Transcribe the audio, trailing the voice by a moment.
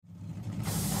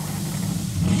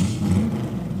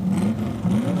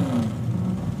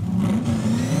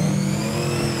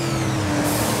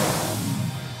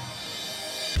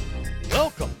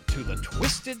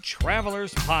Twisted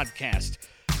Travelers Podcast,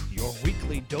 your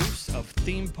weekly dose of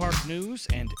theme park news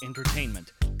and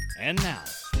entertainment. And now,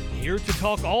 here to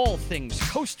talk all things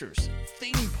coasters,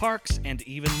 theme parks, and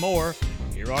even more,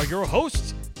 here are your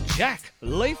hosts, Jack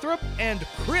Lathrop and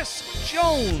Chris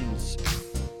Jones.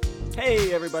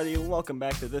 Hey everybody, welcome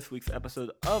back to this week's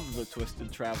episode of the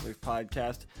Twisted Travelers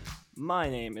Podcast. My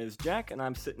name is Jack, and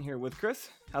I'm sitting here with Chris.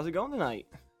 How's it going tonight?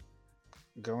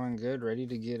 Going good, ready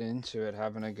to get into it,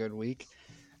 having a good week.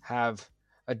 Have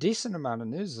a decent amount of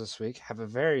news this week, have a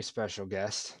very special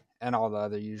guest, and all the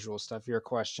other usual stuff, your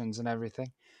questions and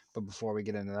everything. But before we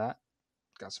get into that,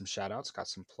 got some shout outs, got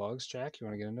some plugs. Jack, you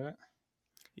want to get into it?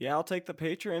 Yeah, I'll take the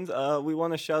patrons. We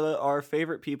want to shout out our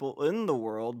favorite people in the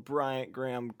world: Bryant,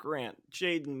 Graham, Grant,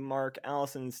 Jaden, Mark,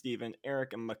 Allison, Steven,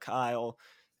 Eric, and Mikhail.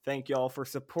 Thank y'all for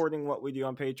supporting what we do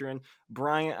on Patreon.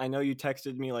 Bryant, I know you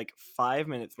texted me like 5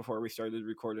 minutes before we started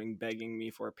recording, begging me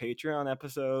for a Patreon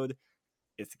episode.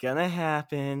 It's gonna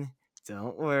happen.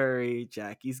 Don't worry.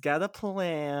 Jackie's got a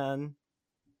plan.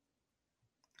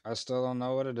 I still don't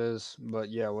know what it is,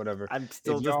 but yeah, whatever. I'm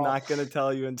still just not gonna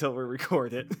tell you until we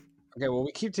record it. Okay, well,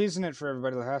 we keep teasing it for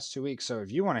everybody the last 2 weeks, so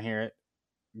if you want to hear it,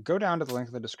 go down to the link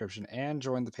in the description and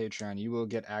join the Patreon. You will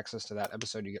get access to that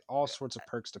episode. You get all sorts of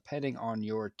perks depending on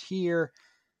your tier.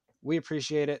 We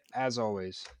appreciate it, as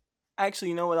always. Actually,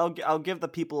 you know what? I'll give the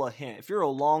people a hint. If you're a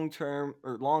long-time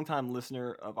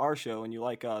listener of our show and you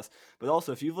like us, but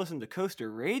also if you've listened to Coaster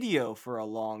Radio for a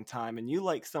long time and you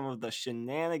like some of the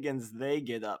shenanigans they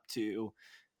get up to,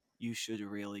 you should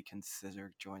really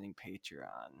consider joining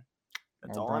Patreon.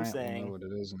 That's all Bryant I'm saying. will know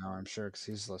what it is now, I'm sure, because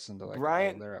he's listened to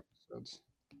Bryant, all their episodes.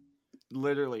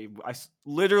 Literally, I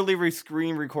literally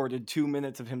screen recorded 2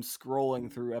 minutes of him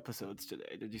scrolling through episodes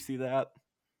today. Did you see that?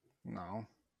 No.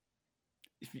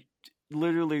 If you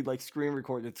literally screen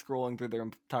recorded scrolling through their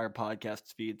entire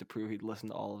podcast feed to prove he'd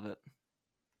listened to all of it.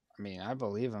 I mean, I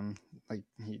believe him.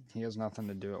 He has nothing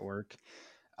to do at work.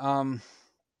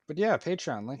 But yeah,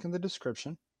 Patreon, link in the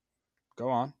description. Go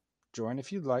on, join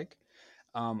if you'd like.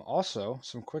 Also,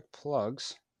 some quick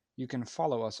plugs. You can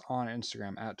follow us on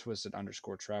Instagram at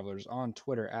twisted_travelers, on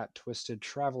Twitter at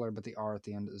twistedtraveler, but the R at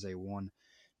the end is a 1.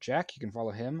 Jack, you can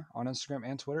follow him on Instagram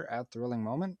and Twitter at Thrilling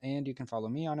Moment, and you can follow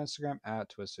me on Instagram at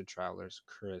Twisted Travelers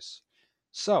Chris.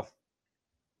 So,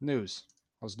 news.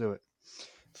 Let's do it.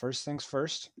 First things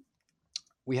first,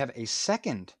 we have a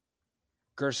second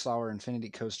Gerstlauer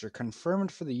Infinity Coaster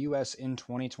confirmed for the U.S. in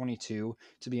 2022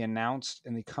 to be announced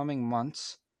in the coming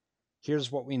months.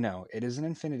 Here's what we know. It is an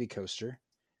Infinity Coaster.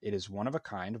 It is one of a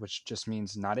kind, which just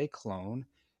means not a clone.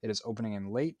 It is opening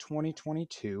in late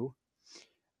 2022.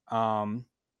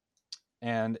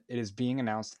 And it is being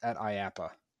announced at IAAPA.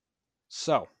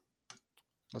 So,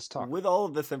 let's talk. With all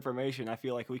of this information, I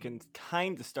feel like we can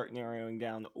kind of start narrowing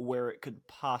down where it could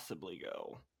possibly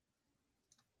go.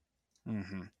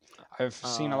 Mm-hmm. I've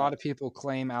seen a lot of people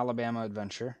claim Alabama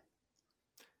Adventure.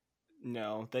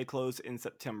 No, they close in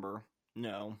September.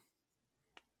 No.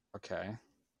 Okay.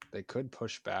 They could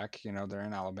push back. You know, they're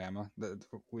in Alabama.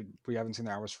 We haven't seen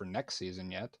the hours for next season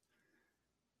yet.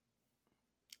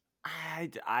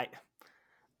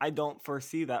 I don't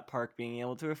foresee that park being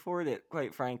able to afford it,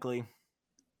 quite frankly.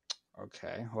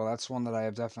 Okay. Well, that's one that I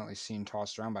have definitely seen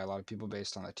tossed around by a lot of people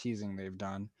based on the teasing they've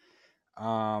done.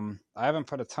 I haven't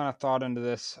put a ton of thought into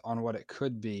this on what it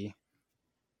could be.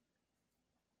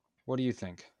 What do you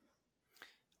think?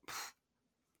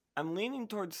 I'm leaning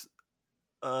towards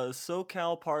a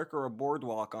SoCal park or a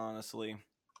boardwalk, honestly.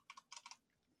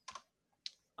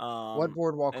 What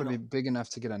boardwalk would be big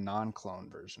enough to get a non-clone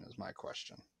version is my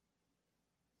question.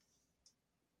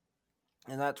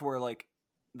 And that's where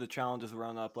the challenges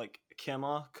run up.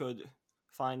 Kemah could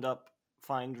find room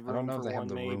I don't know for if they have one,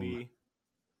 the maybe. room.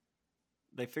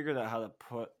 They figured out how to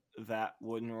put that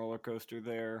wooden roller coaster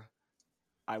there.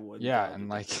 I would. Yeah,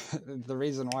 and the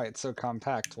reason why it's so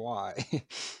compact, why?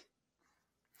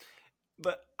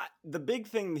 But the big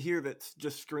thing here that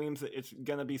just screams that it's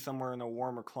going to be somewhere in a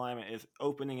warmer climate is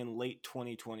opening in late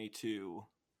 2022.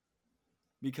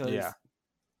 Because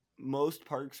most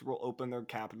parks will open their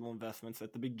capital investments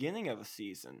at the beginning of a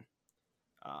season.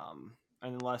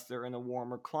 Unless they're in a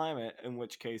warmer climate, in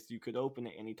which case you could open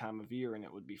it any time of year and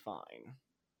it would be fine.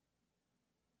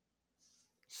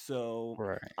 So,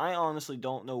 right. I honestly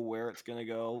don't know where it's going to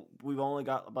go. We've only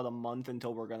got about a month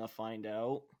until we're going to find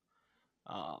out.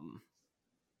 I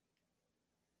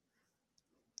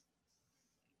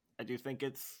do think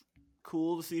it's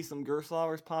cool to see some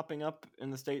Gerstlauers popping up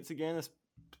in the States again,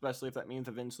 especially if that means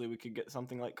eventually we could get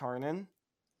something like Carnin.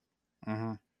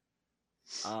 Mm-hmm.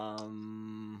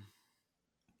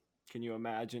 Can you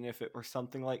imagine if it were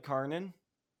something like Carnin?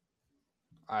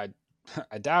 I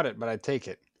I doubt it, but I'd take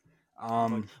it.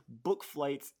 Like book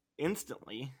flights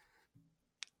instantly.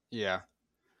 Yeah.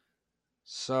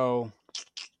 So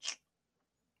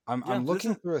I'm Yeah, I'm this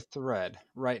looking is through a thread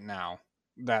right now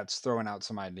that's throwing out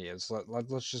some ideas.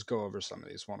 Let's just go over some of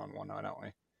these one on one, why don't we?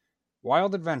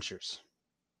 Wild Adventures.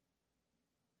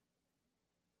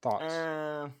 Thoughts?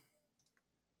 uh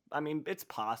I mean, it's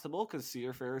possible because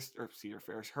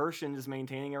Hershon is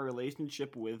maintaining a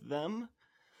relationship with them.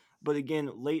 But again,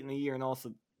 late in the year, and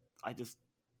also, I just,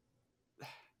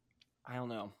 I don't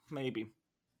know. Maybe.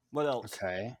 What else?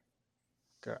 Okay.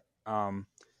 Um,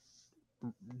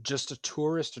 just a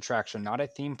tourist attraction, not a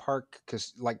theme park,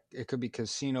 because like it could be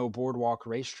casino, boardwalk,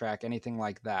 racetrack, anything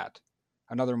like that.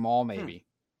 Another mall, Hmm. maybe.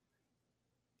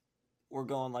 We're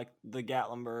going like the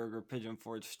Gatlinburg or Pigeon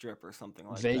Forge Strip or something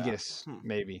like that. Vegas,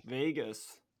 maybe.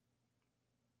 Vegas.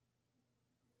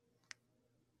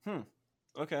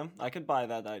 Okay, I could buy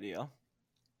that idea.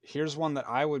 Here's one that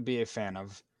I would be a fan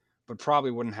of, but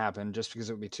probably wouldn't happen just because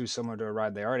it would be too similar to a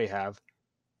ride they already have.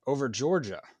 Over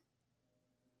Georgia.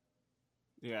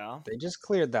 Yeah. They just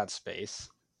cleared that space.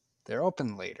 They're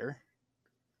open later.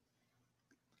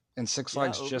 And Six Yeah,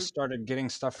 Flags just started getting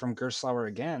stuff from Gerstlauer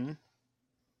again.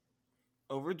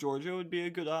 Over Georgia would be a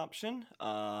good option.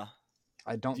 I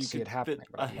don't You see it could happening, fit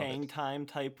but a I love hang it. time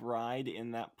type ride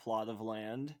in that plot of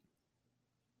land.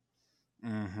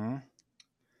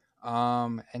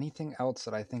 Mm-hmm. Anything else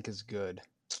that I think is good?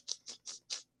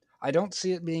 I don't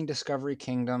see it being Discovery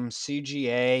Kingdom,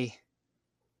 CGA.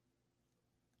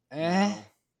 No.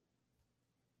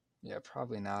 Yeah,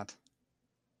 probably not.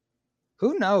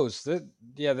 Who knows?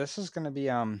 This is gonna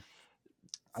be I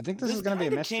think this is gonna be a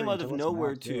kind of mystery came out until of it's nowhere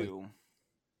announced, really. too.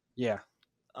 Yeah.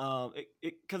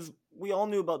 Because we all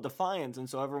knew about Defiance, and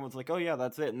so everyone was like, "Oh yeah,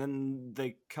 that's it." And then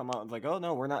they come out and like, "Oh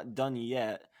no, we're not done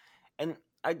yet." And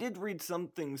I did read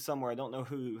something somewhere. I don't know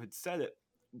who had said it,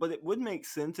 but it would make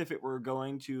sense if it were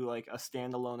going to like a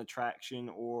standalone attraction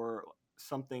or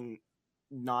something,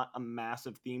 not a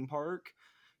massive theme park,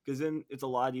 because then it's a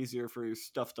lot easier for your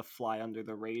stuff to fly under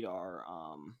the radar,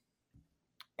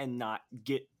 and not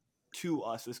get to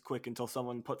us as quick until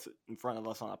someone puts it in front of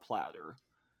us on a platter.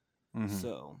 Mm-hmm.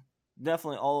 So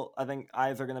definitely, I think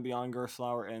eyes are going to be on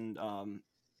Gerstlauer and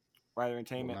Rider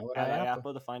Entertainment at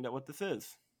IAAPA to find out what this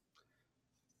is.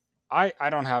 I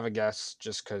don't have a guess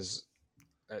just because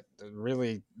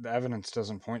really the evidence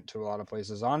doesn't point to a lot of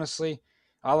places. Honestly,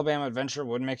 Alabama Adventure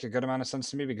would make a good amount of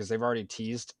sense to me because they've already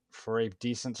teased for a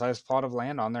decent sized plot of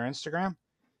land on their Instagram.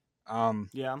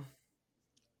 Yeah.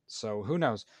 So who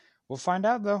knows? We'll find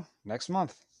out though next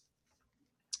month.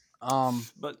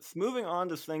 But moving on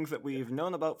to things that we've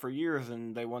known about for years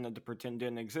and they wanted to pretend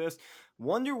didn't exist,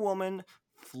 Wonder Woman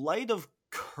Flight of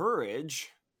Courage,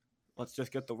 let's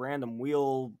just get the random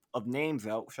wheel of names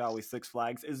out, shall we, Six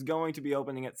Flags, is going to be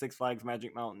opening at Six Flags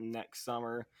Magic Mountain next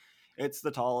summer. It's the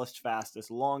tallest,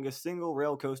 fastest, longest single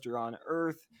rail coaster on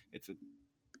Earth. It's a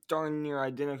darn near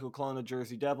identical clone of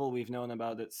Jersey Devil. We've known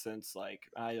about it since, like,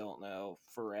 I don't know,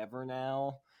 forever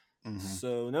now. Mm-hmm.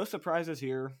 So no surprises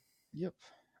here. Yep.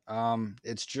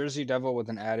 It's Jersey Devil with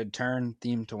an added turn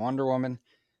themed to Wonder Woman.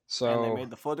 So and they made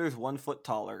the footers 1 foot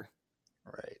taller.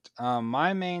 Right.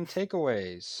 My main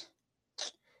takeaways.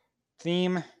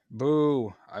 Theme,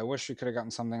 boo. I wish we could have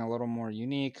gotten something a little more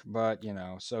unique, but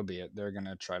so be it. They're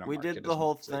gonna try to. We did the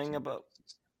whole thing about.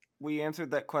 We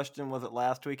answered that question. Was it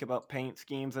last week about paint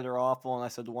schemes that are awful? And I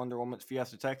said Wonder Woman's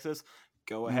Fiesta Texas.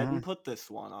 Go ahead and put this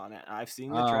one on it. I've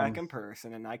seen the track in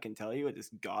person, and I can tell you it is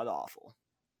god awful.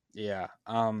 Yeah.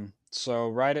 So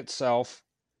ride itself.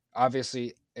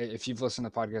 Obviously, if you've listened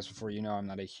to the podcast before, I'm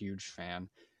not a huge fan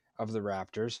of the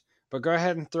Raptors. But go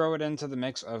ahead and throw it into the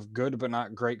mix of good but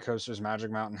not great coasters Magic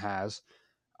Mountain has.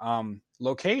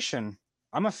 Location,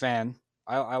 I'm a fan.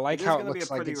 I like how it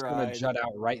looks like it's going to jut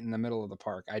out right in the middle of the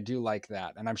park. I do like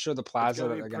that. And I'm sure the plaza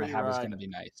that they're going to have is going to be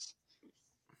nice.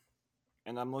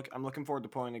 And I'm looking forward to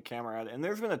pointing a camera at it. And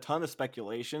there's been a ton of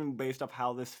speculation based off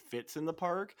how this fits in the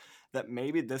park that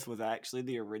maybe this was actually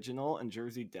the original and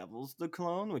Jersey Devil's the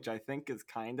clone, which I think is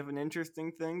kind of an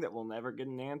interesting thing that we'll never get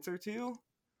an answer to.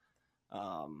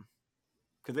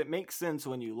 Because it makes sense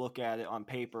when you look at it on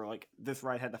paper, like this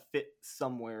ride had to fit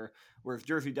somewhere, whereas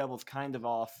Jersey Devil's kind of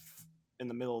off in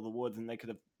the middle of the woods, and they could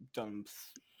have done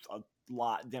a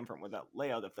lot different with that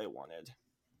layout if they wanted.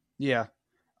 Yeah.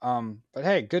 But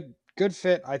hey, good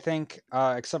fit, I think,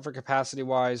 except for capacity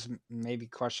wise, maybe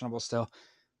questionable still.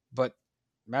 But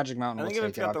Magic Mountain will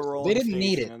take it. They didn't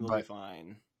need it, but be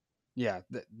fine. Yeah,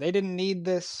 they didn't need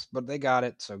this, but they got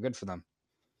it, so good for them.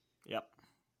 Yep.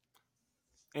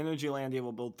 Energylandia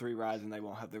will build 3 rides, and they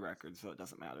won't have the record, so it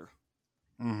doesn't matter.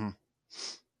 Mm-hmm.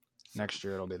 Next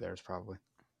year it'll be theirs probably.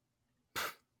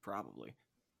 Probably.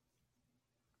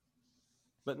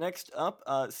 But next up,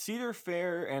 Cedar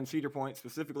Fair and Cedar Point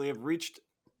specifically have reached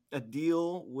a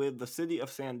deal with the city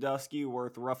of Sandusky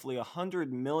worth roughly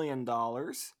 $100 million.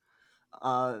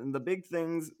 The big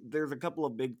things, there's a couple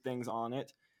of big things on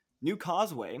it. New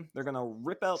causeway. They're going to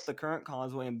rip out the current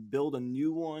causeway and build a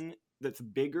new one that's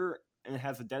bigger and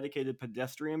has a dedicated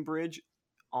pedestrian bridge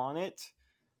on it.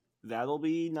 That'll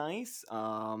be nice.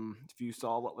 If you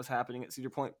saw what was happening at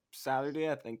Cedar Point Saturday,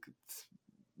 I think it's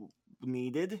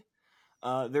needed.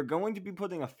 They're going to be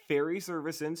putting a ferry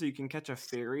service in so you can catch a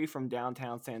ferry from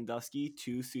downtown Sandusky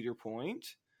to Cedar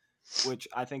Point, which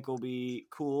I think will be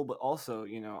cool. But also,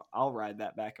 I'll ride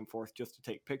that back and forth just to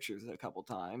take pictures a couple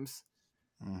times.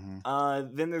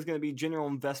 Mm-hmm. Then there's going to be general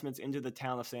investments into the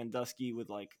town of Sandusky with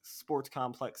like sports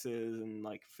complexes and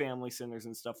like family centers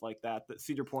and stuff like that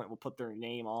Cedar Point will put their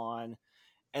name on.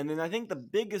 And then I think the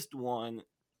biggest one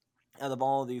out of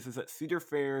all of these is that Cedar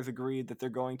Fair has agreed that they're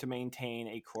going to maintain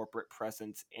a corporate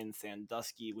presence in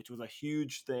Sandusky, which was a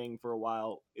huge thing for a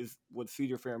while. Would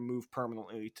Cedar Fair move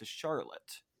permanently to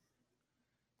Charlotte?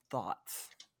 Thoughts?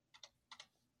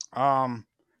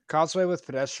 Causeway with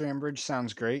pedestrian bridge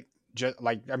sounds great.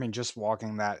 Just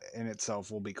walking that in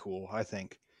itself will be cool, I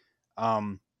think.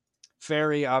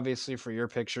 Ferry, obviously, for your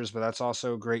pictures, but that's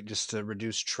also great just to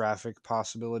reduce traffic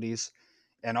possibilities.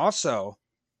 And also,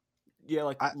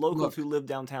 yeah, locals who live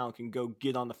downtown can go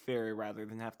get on the ferry rather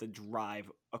than have to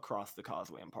drive across the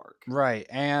causeway and park. Right,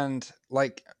 and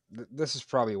this is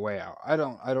probably way out. I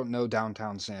don't know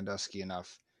downtown Sandusky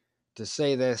enough to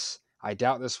say this. I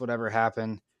doubt this would ever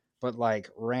happen, but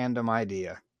random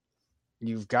idea.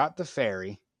 You've got the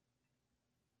ferry.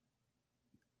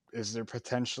 Is there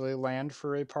potentially land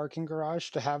for a parking garage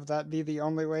to have that be the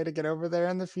only way to get over there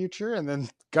in the future and then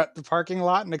gut the parking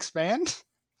lot and expand?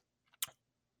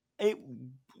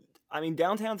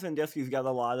 Downtown Sandusky's got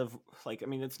a lot of,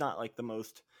 it's not the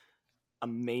most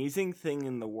amazing thing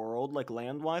in the world,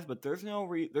 land-wise, but there's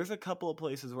there's a couple of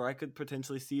places where I could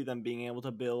potentially see them being able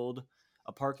to build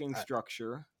a parking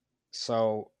structure.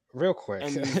 So, real quick,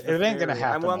 it ain't going to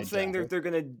happen. I'm saying they're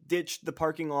going to ditch the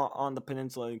parking lot on the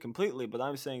peninsula completely, but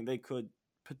I'm saying they could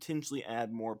potentially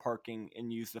add more parking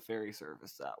and use the ferry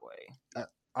service that way.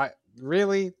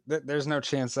 There's no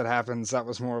chance that happens. That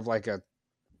was more of a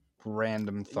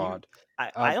random thought.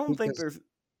 I don't think there's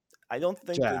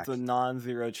a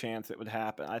non-zero chance it would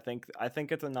happen. I think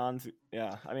it's a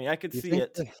yeah. I could see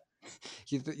it.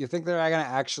 You think they're going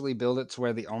to actually build it to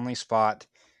where the only spot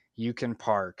you can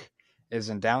park is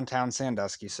in downtown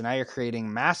Sandusky? So now you're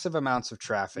creating massive amounts of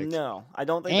traffic. No, I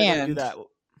don't think they're going to do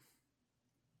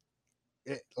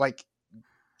that.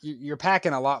 You're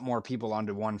packing a lot more people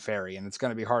onto one ferry, and it's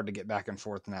going to be hard to get back and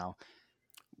forth now.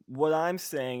 What I'm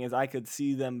saying is I could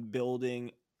see them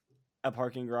building a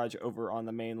parking garage over on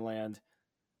the mainland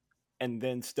and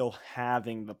then still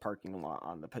having the parking lot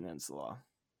on the peninsula.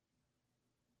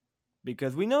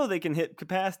 Because we know they can hit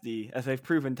capacity, as they've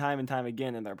proven time and time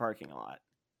again in their parking lot.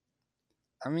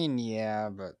 Yeah,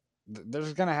 but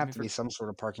there's going to have to be some sort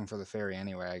of parking for the ferry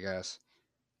anyway, I guess.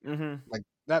 Mm-hmm.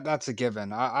 That's a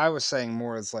given. I was saying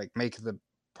more as make the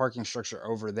parking structure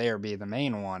over there be the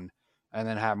main one and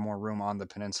then have more room on the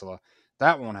peninsula.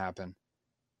 That won't happen.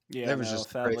 Yeah, that was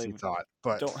just a crazy thought.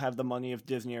 But don't have the money of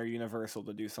Disney or Universal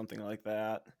to do something like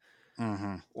that.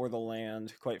 Mm-hmm. Or the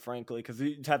land, quite frankly, because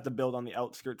you'd have to build on the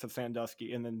outskirts of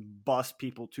Sandusky and then bus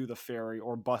people to the ferry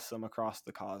or bus them across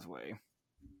the causeway.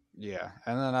 Yeah,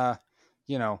 and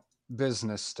then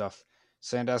business stuff.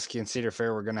 Sandusky and Cedar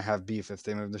Fair were going to have beef if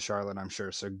they moved to Charlotte, I'm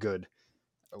sure. So good.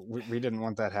 We didn't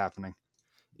want that happening.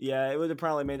 Yeah, it would have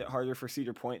probably made it harder for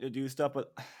Cedar Point to do stuff,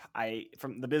 but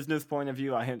from the business point of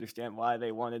view, I understand why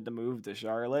they wanted to move to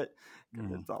Charlotte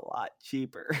because it's a lot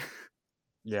cheaper.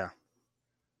 Yeah.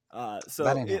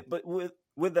 But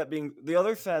with that being, the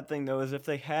other sad thing though is if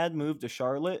they had moved to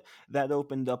Charlotte, that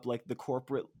opened up the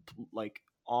corporate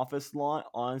office lot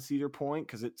on Cedar Point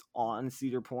because it's on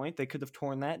Cedar Point. They could have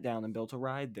torn that down and built a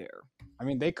ride there.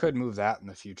 They could move that in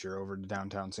the future over to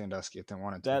downtown Sandusky if they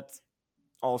wanted to. That's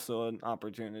also an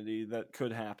opportunity that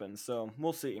could happen. So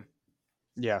we'll see.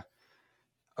 Yeah.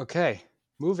 Okay.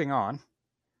 Moving on.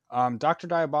 Dr.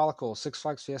 Diabolical, Six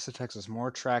Flags Fiesta Texas.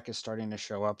 More track is starting to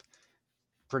show up.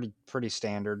 Pretty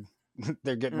standard.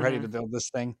 They're getting ready to build this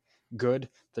thing. Good.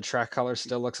 The track color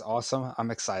still looks awesome.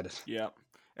 I'm excited. Yeah.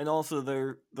 And also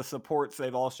the supports,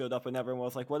 they've all showed up and everyone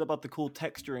was like, what about the cool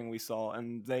texturing we saw?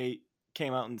 And they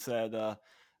came out and said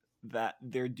that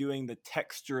they're doing the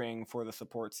texturing for the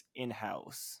supports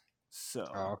in-house. So.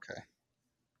 Oh, okay.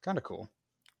 Kind of cool.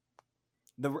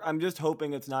 I'm just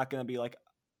hoping it's not going to be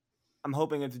I'm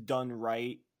hoping it's done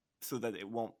right so that it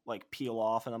won't like peel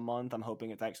off in a month. I'm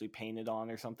hoping it's actually painted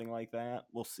on or something like that.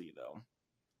 We'll see though.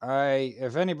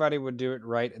 If anybody would do it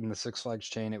right in the Six Flags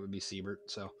chain, it would be Siebert.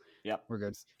 So Yep. we're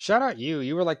good. Shout out you.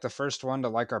 You were like the first one to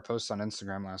like our post on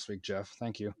Instagram last week, Jeff.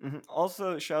 Thank you.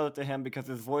 Also, shout out to him because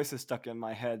his voice is stuck in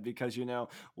my head because,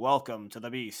 welcome to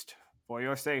the beast. For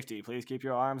your safety, please keep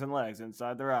your arms and legs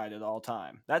inside the ride at all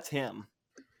time. That's him.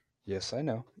 Yes, I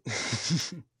know.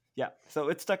 Yeah, so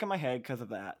it's stuck in my head because of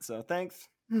that. So thanks.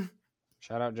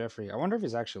 Shout out Jeffrey. I wonder if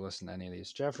he's actually listening to any of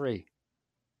these. Jeffrey,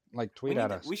 tweet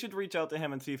at us. We should reach out to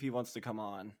him and see if he wants to come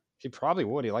on. He probably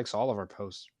would. He likes all of our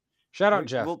posts. Shout out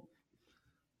Jeff.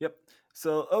 Yep.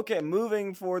 So, okay,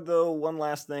 moving forward, though, one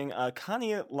last thing.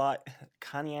 Conneaut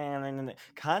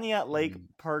Lake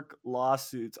Park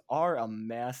lawsuits are a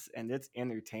mess, and it's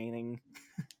entertaining.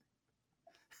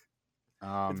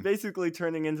 It's basically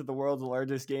turning into the world's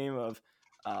largest game of,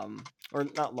 or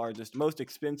not largest, most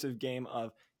expensive game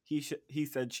of he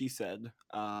said, she said.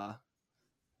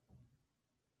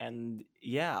 And,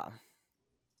 yeah.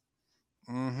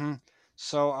 Mm-hmm.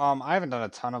 So I haven't done a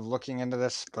ton of looking into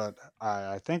this, but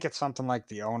I think it's something like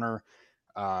the owner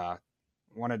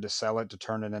wanted to sell it to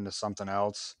turn it into something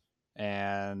else,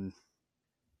 and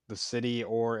the city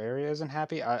or area isn't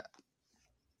happy. I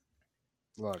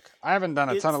haven't done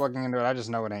a ton of looking into it. I just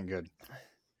know it ain't good.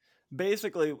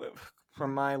 Basically,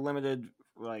 from my limited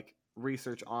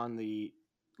research on the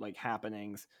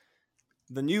happenings,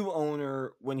 the new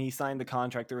owner, when he signed the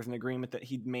contract, there was an agreement that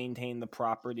he'd maintain the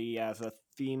property as a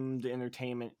themed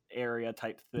entertainment area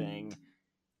type thing.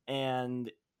 And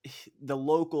the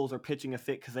locals are pitching a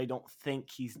fit because they don't think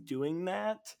he's doing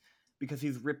that, because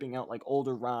he's ripping out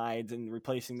older rides and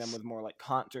replacing them with more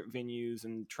concert venues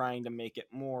and trying to make it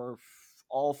more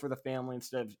all for the family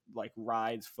instead of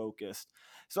rides focused.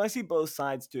 So I see both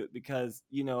sides to it because,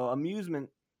 amusement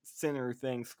center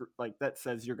things that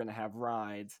says you're going to have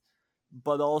rides.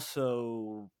 But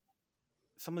also,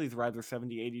 some of these rides are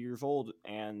 70, 80 years old,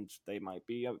 and they might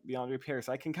be beyond repair.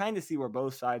 So I can kind of see where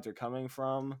both sides are coming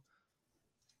from.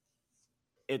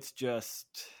 It's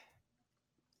just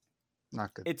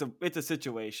not good. It's a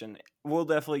situation. We'll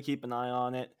definitely keep an eye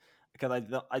on it because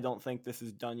I don't think this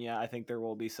is done yet. I think there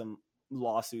will be some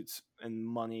lawsuits and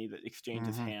money that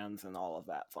exchanges hands and all of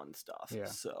that fun stuff. Yeah.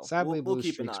 So sadly, we'll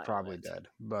keep Streak's probably dead,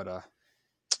 but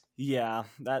yeah,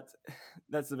 that's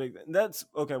the big thing. That's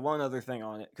okay. One other thing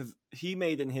on it, because he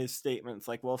made in his statements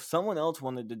well, if someone else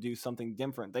wanted to do something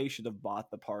different, they should have bought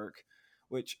the park,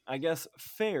 which I guess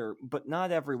fair, but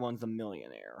not everyone's a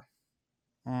millionaire.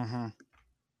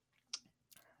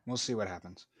 We'll see what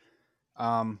happens.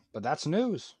 But that's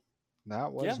news.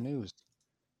 That was news.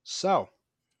 So,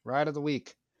 ride of the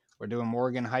week, we're doing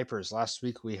Morgan Hypers. Last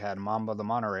week we had Mamba the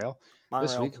Monorail.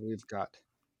 This week we've got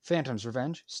Phantom's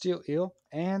Revenge, Steel Eel,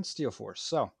 and Steel Force.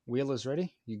 So, wheel is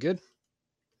ready. You good?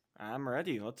 I'm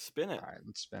ready. Let's spin it. All right,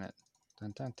 let's spin it.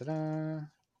 Dun, dun, da, da.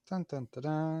 Dun, dun, da,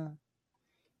 da.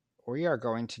 We are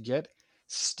going to get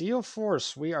Steel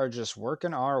Force. We are just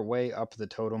working our way up the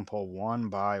totem pole one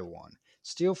by one.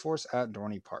 Steel Force at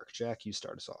Dorney Park. Jack, you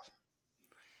start us off.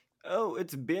 Oh,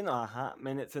 it's been a hot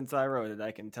minute since I rode it.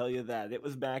 I can tell you that. It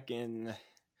was back in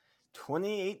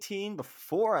 2018,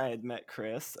 before I had met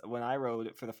Chris, when I rode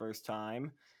it for the first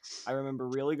time. I remember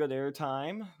really good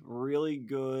airtime, really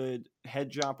good head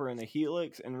jumper in the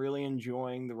helix, and really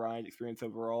enjoying the ride experience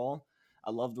overall.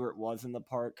 I loved where it was in the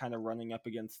park, kind of running up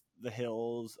against the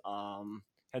hills.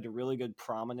 Had a really good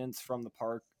prominence from the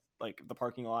park, the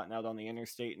parking lot and out on the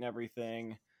interstate and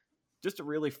everything. Just a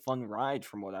really fun ride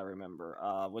from what I remember,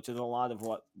 which is a lot of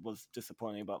what was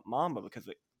disappointing about Mamba, because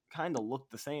it kind of look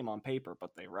the same on paper,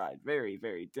 but they ride very,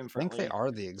 very differently. I think they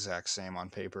are the exact same on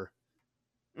paper.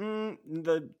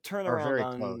 The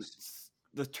turnaround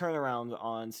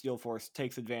on Steel Force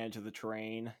takes advantage of the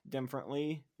terrain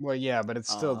differently. Well, yeah, but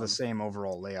it's still the same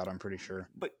overall layout, I'm pretty sure.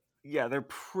 But yeah, they're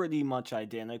pretty much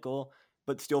identical,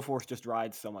 but Steel Force just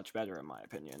rides so much better in my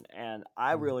opinion, and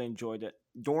I really enjoyed it.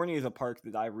 Dorney is a park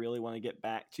that I really want to get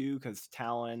back to because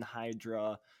Talon,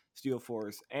 Hydra, Steel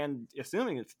Force, and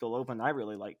assuming it's still open, I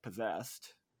really like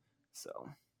Possessed. So,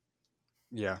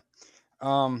 yeah.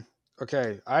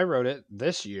 Okay, I rode it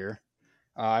this year.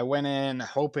 I went in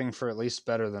hoping for at least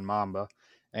better than Mamba,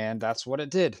 and that's what it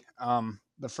did.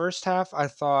 The first half, I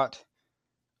thought,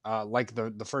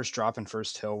 the first drop and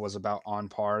first hill was about on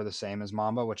par, the same as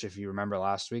Mamba, which if you remember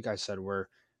last week, I said were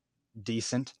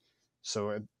decent.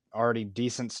 So already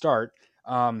decent start.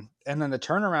 And then the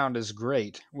turnaround is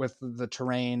great with the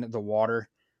terrain, the water,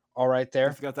 all right there.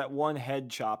 It's got that one head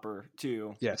chopper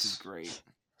too. Yes. Which is great.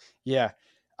 Yeah.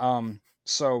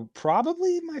 So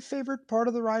probably my favorite part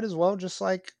of the ride as well, just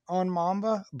like on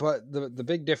Mamba. But the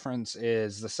big difference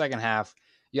is the second half,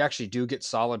 you actually do get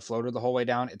solid floater the whole way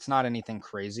down. It's not anything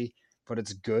crazy, but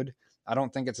it's good. I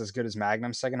don't think it's as good as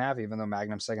Magnum's second half, even though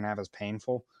Magnum's second half is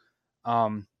painful.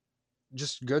 Um,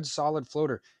 just good solid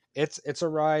floater. It's a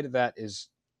ride that is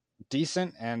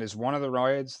decent and is one of the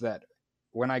rides that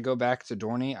when I go back to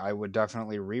Dorney, I would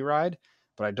definitely re-ride,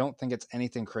 but I don't think it's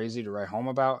anything crazy to write home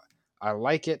about. I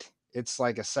like it. It's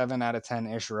like a 7 out of 10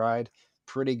 ish ride.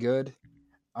 Pretty good.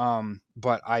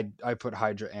 But I put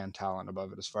Hydra and Talon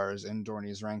above it as far as in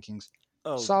Dorney's rankings.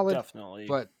 Oh, Solid, definitely.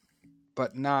 but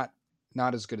not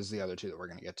as good as the other two that we're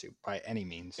gonna get to by any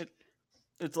means.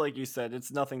 It's like you said,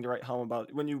 it's nothing to write home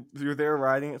about. When you're there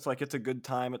riding, it's like it's a good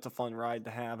time, it's a fun ride to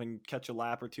have and catch a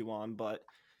lap or two on. But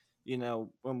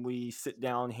when we sit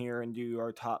down here and do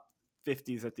our top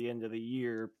 50s at the end of the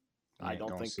year, I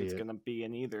don't think it's going to be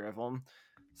in either of them.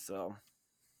 So,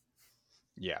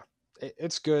 yeah,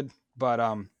 it's good, but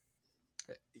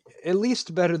at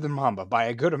least better than Mamba by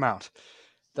a good amount.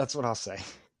 That's what I'll say.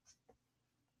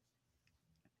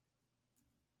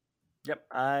 Yep,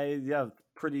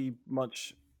 pretty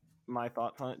much my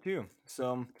thoughts on it too.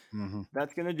 So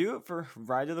that's gonna do it for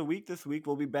Ride of the Week this week.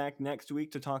 We'll be back next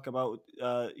week to talk about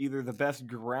either the best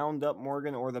ground up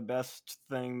Morgan or the best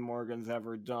thing Morgan's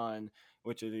ever done,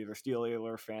 which is either Steel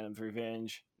Ailer or Phantom's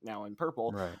Revenge, now in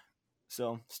purple. Right.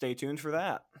 So stay tuned for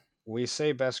that. We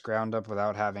say best ground up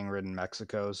without having ridden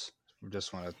Mexico's. We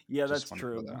just want to. Yeah, that's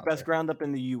true. Best ground up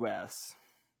in the U.S.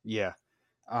 Yeah.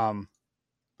 But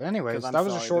anyways, that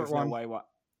was a short one.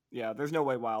 There's no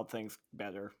way Wild Thing's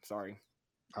better. Sorry.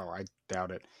 Oh, I doubt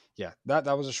it. Yeah, that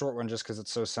was a short one just because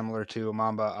it's so similar to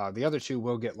Mamba. The other two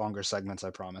will get longer segments,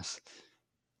 I promise.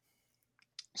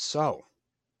 So,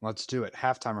 let's do it.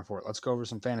 Halftime report. Let's go over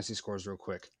some fantasy scores real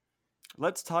quick.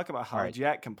 Let's talk about how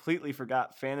Jack completely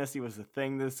forgot fantasy was a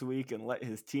thing this week and let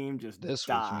his team just this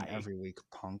die. Week, every week,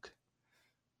 punk.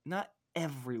 Not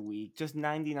every week, just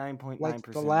 99.9%.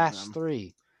 Like the last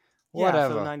three.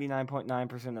 Whatever. Yeah, so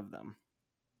 99.9% of them.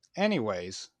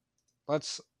 Anyways,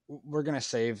 we're gonna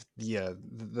save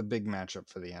the big matchup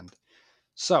for the end.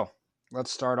 So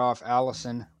let's start off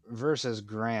Allison versus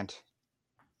Grant.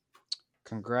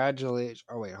 Congratulations.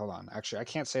 Oh wait, hold on. Actually, I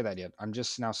can't say that yet. I'm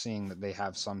just now seeing that they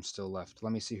have some still left.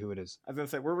 Let me see who it is. I was gonna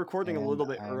say we're recording a little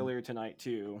bit earlier tonight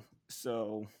too,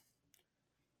 so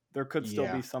there could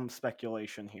still be some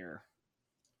speculation here.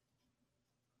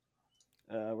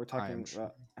 We're talking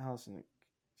about Allison.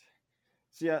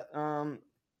 So yeah,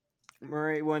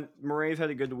 Murray's had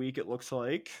a good week, it looks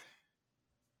like.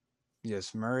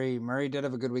 Yes, Murray did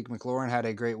have a good week. McLaurin had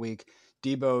a great week.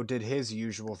 Debo did his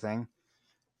usual thing.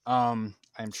 I'm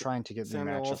trying to get the matchup.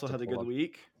 Samuel also had a good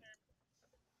week.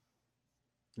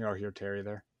 You hear Terry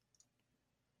there.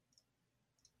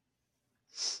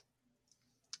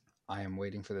 I am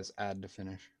waiting for this ad to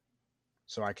finish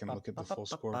so I can look at the full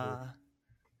scoreboard.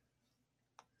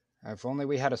 If only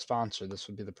we had a sponsor, this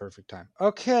would be the perfect time.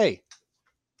 Okay.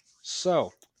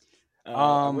 So,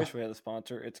 I wish we had a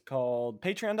sponsor. It's called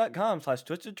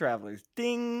patreon.com/twistedtravelers.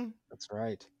 Ding. That's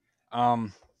right.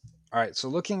 All right. So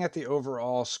looking at the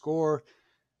overall score,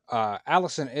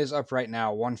 Allison is up right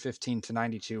now,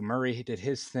 115-92. Murray did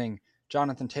his thing.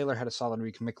 Jonathan Taylor had a solid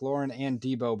week. McLaurin and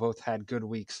Debo both had good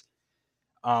weeks.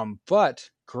 But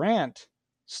Grant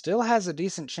still has a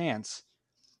decent chance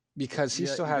because he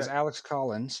still has Alex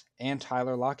Collins and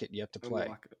Tyler Lockett yet to play.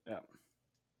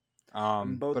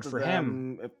 But for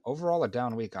him, overall a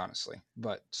down week, honestly,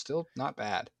 but still not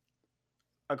bad.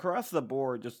 Across the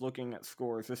board, just looking at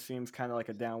scores, this seems kind of like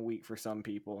a down week for some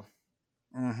people.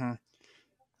 Mm-hmm.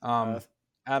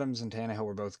 Adams and Tannehill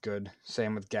were both good.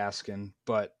 Same with Gaskin,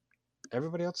 but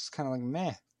everybody else is kind of like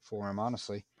meh for him,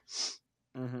 honestly.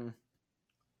 Mm-hmm.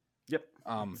 Yep.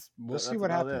 We'll see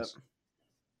what happens.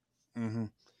 Mm-hmm.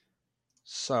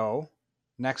 So,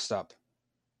 next up,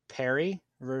 Perry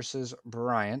versus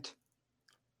Bryant.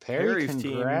 Perry's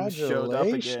team showed up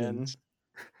again.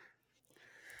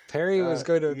 Perry was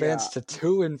going to advance to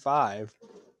 2-5.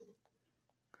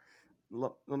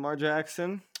 Lamar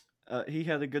Jackson, he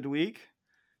had a good week.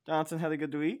 Johnson had a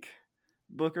good week.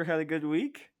 Booker had a good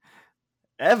week.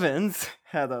 Evans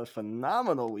had a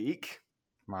phenomenal week.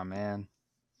 My man.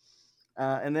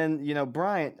 And then,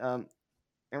 Bryant and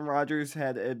Rodgers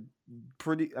had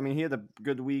he had a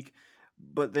good week,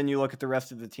 but then you look at the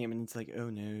rest of the team and it's like, oh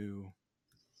no.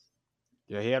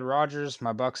 Yeah, he had Rodgers,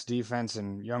 my Bucks defense,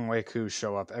 and Younghoe Koo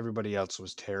show up. Everybody else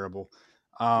was terrible.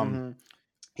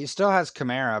 He still has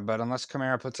Kamara, but unless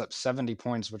Kamara puts up 70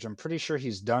 points, which I'm pretty sure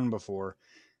he's done before,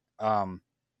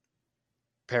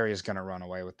 Perry is going to run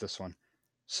away with this one.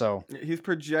 So He's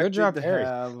projected job, to Perry.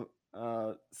 have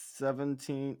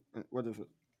 17. What is it?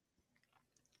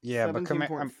 yeah, but 17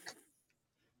 point.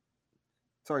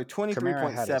 Sorry, Kamara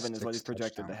had a 23.7 is what he's 6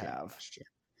 projected to touchdown game have. last year.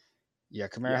 Yeah,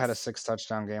 Kamara had a Yes. 6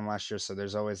 touchdown game last year, so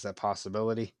there's always that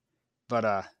possibility,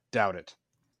 but doubt it.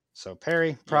 So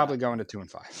Perry probably going to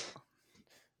 2-5.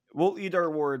 We'll eat our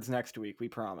words next week. We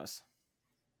promise.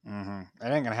 It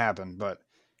ain't gonna happen, but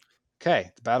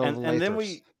okay. The battle of the And then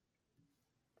Lathers.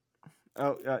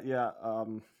 Oh yeah.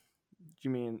 You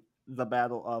mean the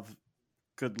battle of?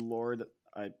 Good Lord.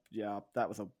 That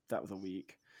was a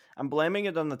week. I'm blaming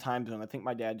it on the time zone. I think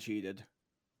my dad cheated.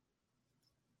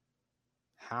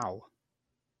 How?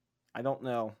 I don't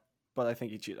know, but I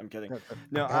think he cheated. I'm kidding.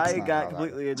 No, That's I not got how that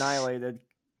completely works. annihilated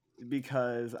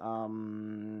because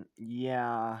I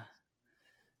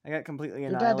got completely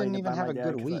Your dad didn't annihilated by even have my a dad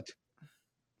good 'cause week.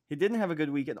 he didn't have a good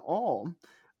week at all.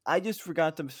 I just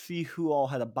forgot to see who all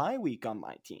had a bye week on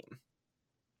my team,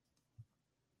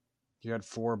 You had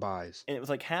 4 buys. and it was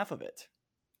like half of it.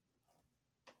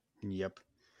 Yep.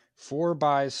 4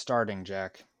 buys starting,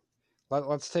 Jack.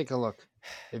 Let's take a look.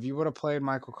 If you would have played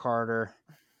Michael Carter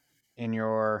in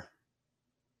your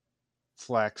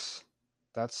flex,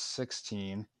 that's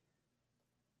 16.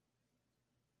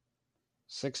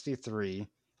 63.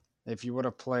 If you would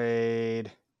have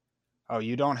played... Oh,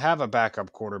 you don't have a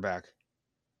backup quarterback.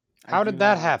 How did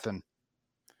that happen?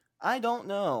 I don't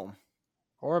know.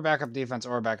 Or a backup defense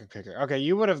or a backup kicker. Okay,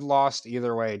 you would have lost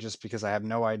either way just because I have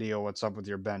no idea what's up with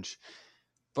your bench.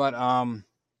 But,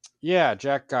 yeah,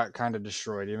 Jack got kind of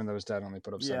destroyed, even though his dad only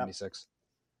put up 76.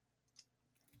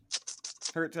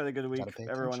 Hurts had a good week. pay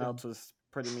Everyone attention. else was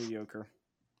pretty mediocre.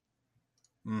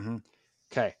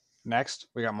 Okay, next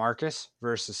we got Marcus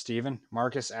versus Steven.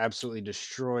 Marcus absolutely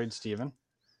destroyed Steven.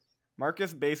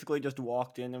 Marcus basically just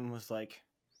walked in and was like,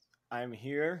 I'm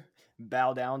here.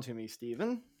 Bow down to me,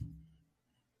 Steven.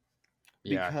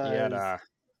 Yeah, Because... he had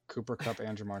Cooper Kupp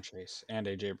and Jamar Chase and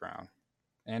A.J. Brown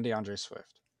and DeAndre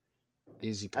Swift.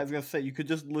 Easy pick. I was going to say, you could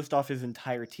just list off his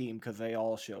entire team because they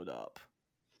all showed up.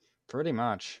 Pretty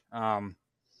much.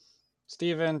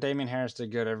 Steven, Damian Harris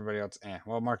did good. Everybody else,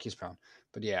 well, Marquise Brown.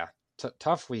 But yeah,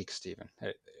 tough week, Steven.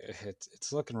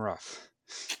 It's looking rough.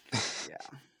 Yeah.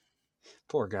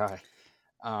 Poor guy.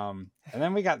 And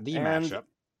then we got the matchup.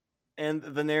 And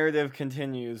the narrative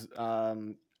continues.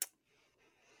 And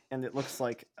it looks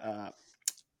like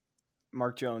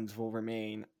Mark Jones will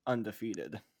remain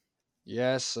undefeated.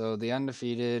 Yes, so the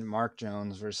undefeated Mark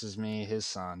Jones versus me, his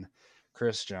son,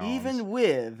 Chris Jones. Even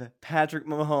with Patrick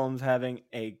Mahomes having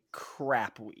a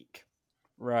crap week.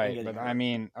 Right, but I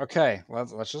mean, okay,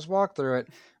 let's just walk through it.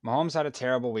 Mahomes had a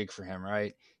terrible week for him,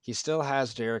 right? He still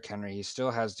has Derrick Henry. He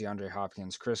still has DeAndre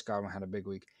Hopkins. Chris Godwin had a big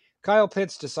week. Kyle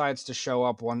Pitts decides to show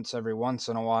up once in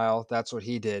a while. That's what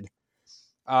he did.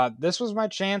 This was my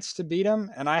chance to beat him,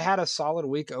 and I had a solid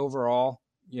week overall.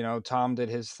 You know, Tom did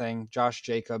his thing. Josh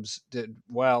Jacobs did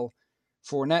well.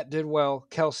 Fournette did well.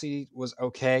 Kelsey was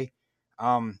okay.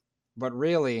 But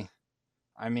really,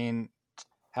 I mean,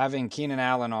 having Keenan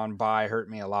Allen on bye hurt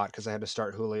me a lot because I had to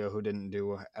start Julio, who didn't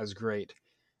do as great.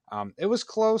 It was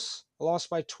close. I lost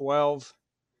by 12.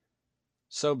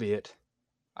 So be it.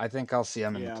 I think I'll see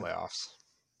him in the playoffs.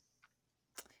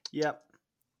 Yep.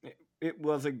 It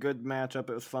was a good matchup.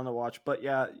 It was fun to watch. But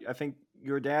yeah, I think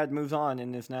your dad moves on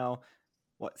and is now,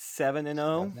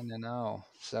 7-0? 7-0,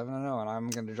 and I'm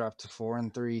going to drop to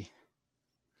 4-3.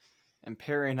 And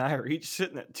Perry and I are each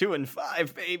sitting at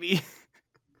 2-5, baby.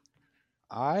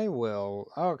 I will.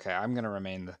 Okay, I'm going to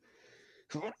remain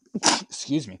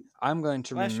excuse me. I'm going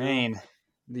to remain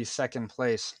the second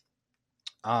place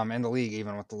in the league,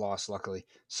 even with the loss, luckily.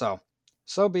 So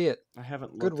be it. I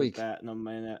haven't Good looked week. at that in a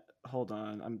minute. Hold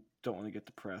on. I don't want to get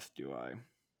depressed, do I?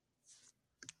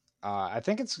 I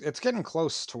think it's getting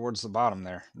close towards the bottom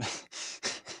there.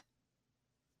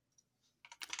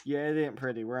 Yeah, it ain't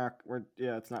pretty.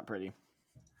 It's not pretty.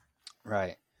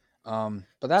 Right. But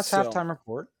that's halftime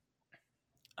report.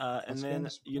 And then,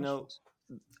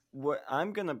 what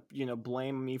I'm going to,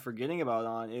 blame me for getting about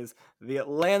on is the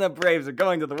Atlanta Braves are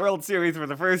going to the World Series for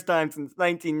the first time since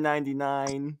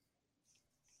 1999.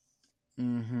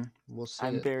 We'll see.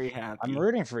 I'm very happy. I'm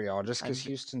rooting for y'all just because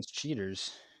Houston's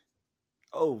cheaters.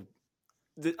 Oh,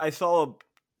 I saw a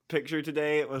picture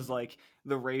today. It was like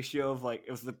the ratio of it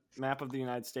was the map of the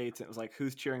United States. And it was like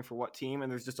who's cheering for what team.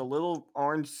 And there's just a little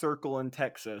orange circle in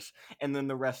Texas. And then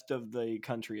the rest of the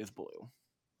country is blue.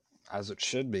 As it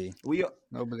should be. We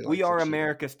are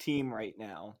America's team right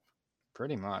now.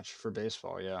 Pretty much for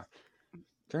baseball, yeah.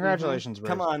 Congratulations, Braves.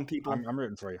 Come on, people. I'm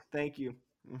rooting for you. Thank you.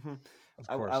 Of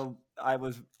course. I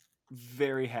was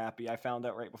very happy. I found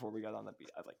out right before we got on the beat.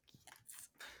 I was like,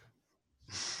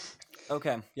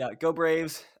 Okay, yeah, go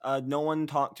Braves. No one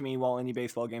talk to me while any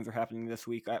baseball games are happening this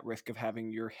week at risk of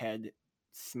having your head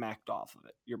smacked off of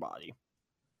it, your body.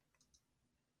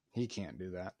 He can't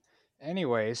do that.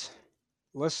 Anyways,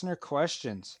 listener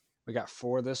questions. We got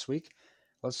 4 this week.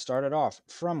 Let's start it off.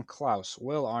 From Klaus,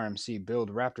 will RMC build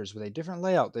Raptors with a different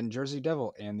layout than Jersey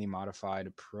Devil and the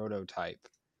modified prototype?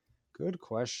 Good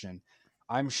question.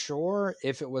 I'm sure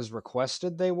if it was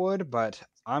requested, they would, but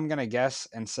I'm going to guess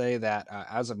and say that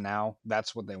as of now,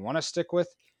 that's what they want to stick with.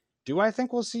 Do I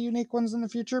think we'll see unique ones in the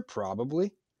future?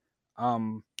 Probably.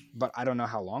 But I don't know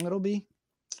how long it'll be.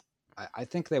 I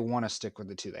think they want to stick with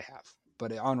the 2 they have.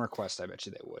 But on request, I bet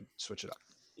you they would switch it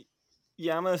up.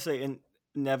 Yeah, I'm gonna say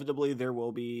inevitably there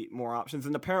will be more options,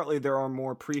 and apparently there are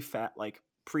more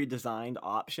pre-designed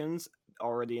options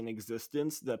already in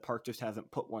existence. The park just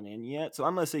hasn't put one in yet, so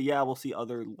I'm gonna say yeah, we'll see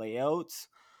other layouts,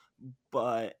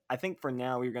 but I think for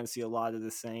now we're gonna see a lot of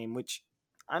the same, which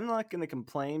I'm not gonna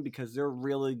complain because they're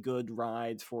really good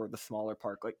rides for the smaller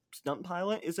park. Like Stunt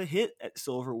Pilot is a hit at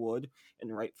Silverwood,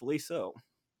 and rightfully so.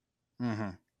 Mm-hmm.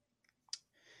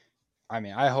 I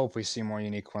mean, I hope we see more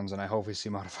unique ones, and I hope we see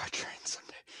modified trains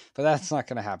someday. But that's not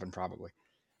going to happen, probably.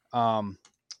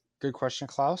 Good question,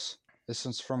 Klaus. This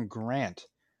one's from Grant.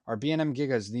 Are B&M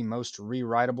Gigas the most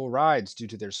re-rideable rides due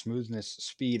to their smoothness,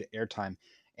 speed, airtime,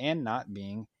 and not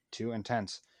being too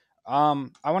intense? I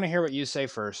want to hear what you say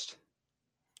first.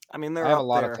 I mean, I they're have a up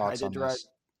lot of there. thoughts on this.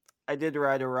 I did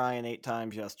ride Orion 8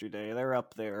 times yesterday. They're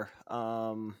up there.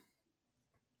 Although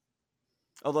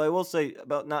I will say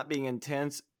about not being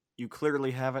intense, you clearly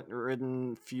haven't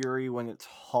ridden Fury when it's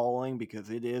hauling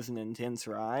because it is an intense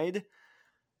ride.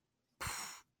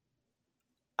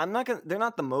 They're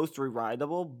not the most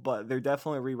re-rideable, but they're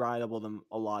definitely re-rideable than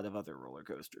a lot of other roller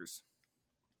coasters.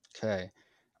 Okay.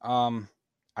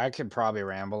 I could probably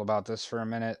ramble about this for a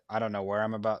minute. I don't know where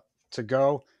I'm about to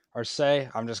go or say.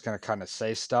 I'm just going to kind of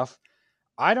say stuff.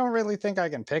 I don't really think I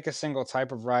can pick a single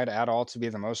type of ride at all to be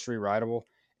the most re-rideable.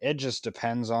 It just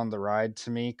depends on the ride to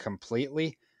me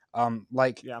completely.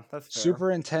 Like Yeah, that's fair.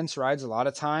 super intense rides a lot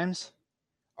of times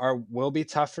will be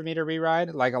tough for me to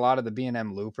re-ride, like a lot of the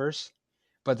B&M loopers.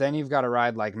 But then you've got a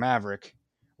ride like Maverick,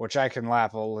 which I can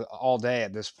lap all day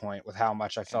at this point with how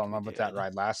much I fell And in we love with that did.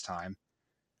 ride last time.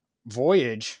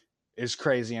 Voyage is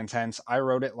crazy intense. I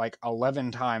rode it like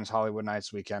 11 times Hollywood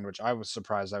Nights weekend, which I was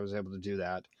surprised I was able to do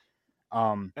that.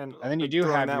 And And then you like do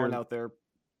throwing have that one your out there,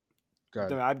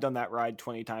 good. I've done that ride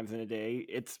 20 times in a day.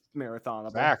 It's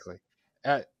marathonable. Exactly.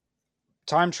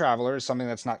 Time Traveler is something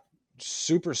that's not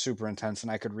super intense,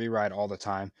 and I could rewrite all the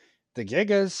time. The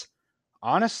Gigas,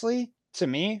 honestly, to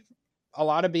me, a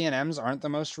lot of B&Ms aren't the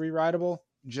most rewritable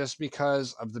just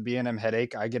because of the B&M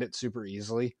headache. I get it super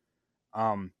easily.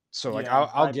 So like Yeah,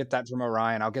 I'll get that from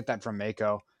Orion, I'll get that from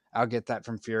Mako, I'll get that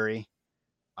from Fury.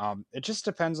 It just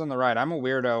depends on the ride. I'm a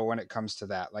weirdo when it comes to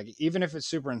that. Like even if it's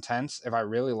super intense, if I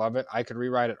really love it, I could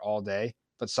rewrite it all day.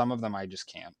 But some of them I just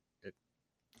can't.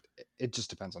 It just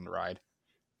depends on the ride.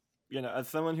 as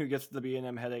someone who gets the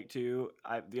B&M headache too,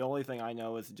 the only thing I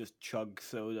know is just chug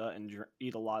soda and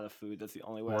eat a lot of food. That's the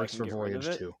only way I Works can for get rid of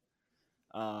Voyage it. too.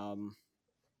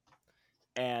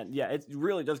 And yeah, it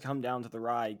really does come down to the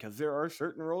ride because there are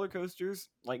certain roller coasters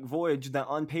like Voyage that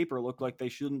on paper look like they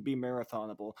shouldn't be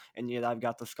marathonable, and yet I've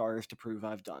got the scars to prove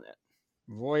I've done it.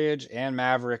 Voyage and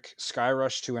Maverick,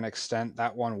 Skyrush to an extent,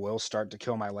 that one will start to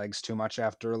kill my legs too much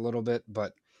after a little bit,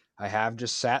 but I have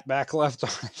just sat back left on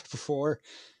it before.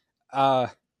 Yeah,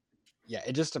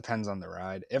 it just depends on the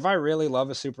ride. If I really love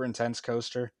a super intense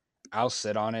coaster, I'll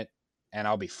sit on it and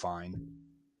I'll be fine.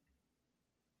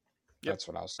 Yep. That's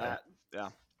what I'll say. Yeah.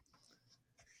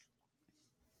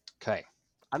 Okay.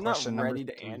 I'm Question not number ready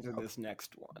to 3. answer this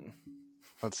next one.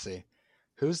 Let's see.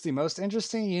 Who's the most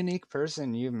interesting, unique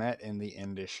person you've met in the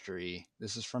industry?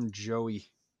 This is from Joey.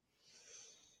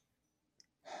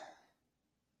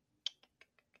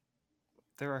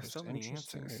 There are Most so many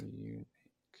interesting answers. or unique?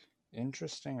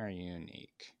 Interesting or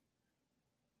unique?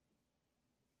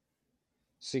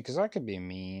 See, because I could be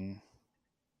mean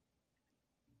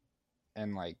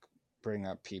and like bring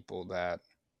up people that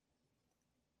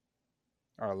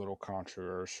are a little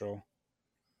controversial.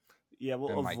 Yeah, we'll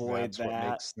And like avoid that's what that.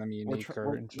 makes them unique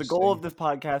or The goal interesting. of this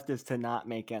podcast is to not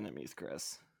make enemies,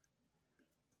 Chris.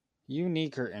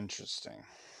 Unique or interesting?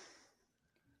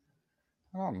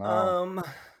 I don't know.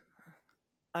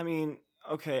 I mean,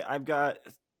 okay, I've got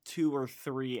 2 or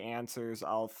 3 answers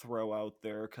I'll throw out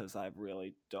there because I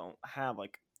really don't have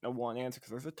like a one answer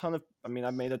because there's a ton of. I mean,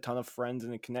 I've made a ton of friends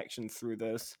and connections through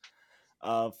this.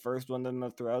 First one that I'm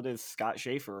gonna throw out is Scott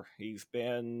Schaefer. He's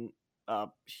been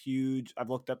huge. I've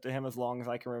looked up to him as long as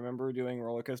I can remember doing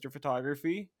roller coaster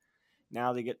photography,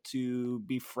 now to get to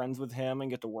be friends with him and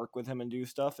get to work with him and do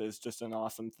stuff is just an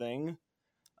awesome thing.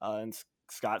 And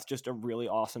Scott's just a really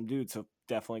awesome dude, so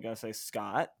definitely gotta say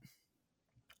Scott.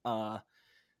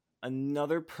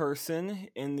 Another person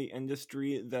in the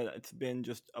industry that it's been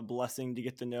just a blessing to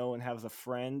get to know and have as a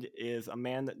friend is a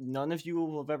man that none of you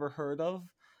will have ever heard of,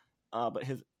 but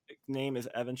his name is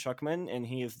Evan Schuckman, and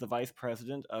he is the vice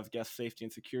president of guest safety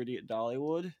and security at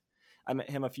Dollywood. I met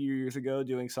him a few years ago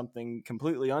doing something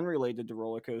completely unrelated to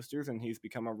roller coasters, and he's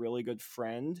become a really good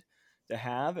friend to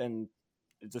have, and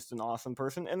just an awesome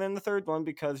person. And then the third one,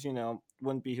 because,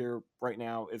 wouldn't be here right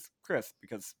now, is Chris,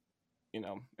 because,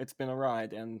 it's been a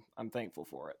ride, and I'm thankful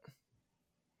for it.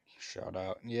 Shout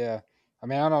out. Yeah. I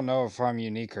mean, I don't know if I'm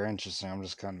unique or interesting. I'm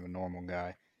just kind of a normal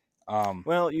guy.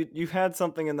 Well, you've had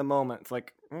something in the moment. It's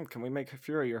like, can we make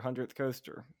Fury your 100th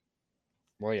coaster?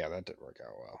 Well, yeah, that did work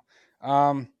out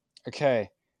well. Okay.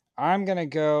 I'm going to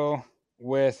go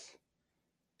with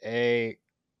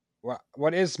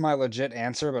what is my legit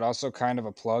answer, but also kind of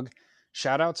a plug.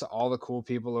 Shout out to all the cool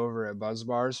people over at Buzz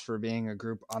Bars for being a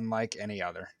group unlike any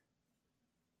other.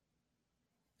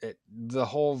 The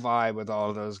whole vibe with all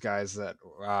of those guys that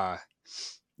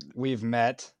we've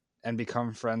met and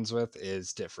become friends with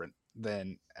is different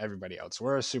than everybody else.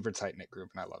 We're a super tight-knit group,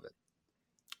 and I love it.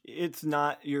 It's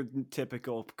not your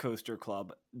typical coaster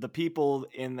club. The people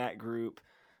in that group,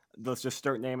 let's just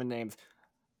start naming names.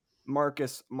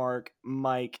 Marcus, Mark,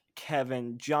 Mike,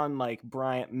 Kevin, John, Mike,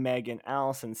 Bryant, Megan,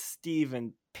 Allison,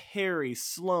 Steven, Perry,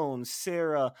 Sloan,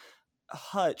 Sarah,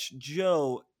 Hutch,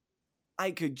 Joe.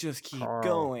 I could just keep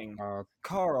going.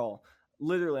 Carl.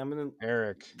 Literally, I'm going to...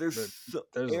 Eric. There's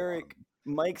Eric,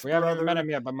 Mike's we brother. Haven't even met him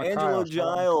yet, but Angelo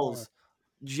Giles,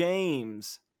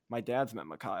 James. My dad's met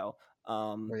Mikhail.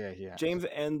 Yeah. James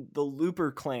and the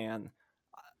Looper clan.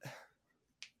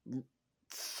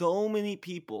 So many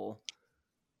people.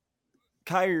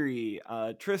 Kyrie,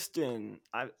 Tristan.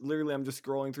 I'm just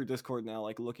scrolling through Discord now,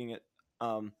 like looking at.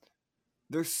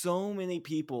 There's so many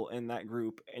people in that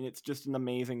group, and it's just an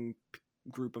amazing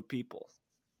group of people.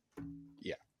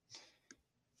 Yeah.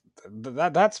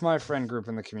 That's my friend group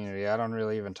in the community. I don't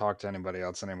really even talk to anybody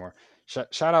else anymore. Shout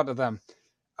out to them.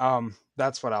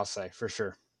 That's what I'll say for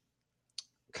sure.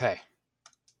 Okay.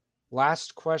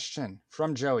 Last question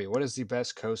from Joey. What is the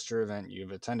best coaster event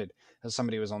you've attended? As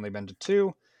somebody who's only been to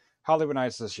 2, Hollywood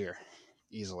Nights this year.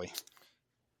 Easily.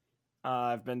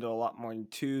 I've been to a lot more than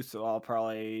 2, so I'll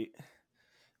probably...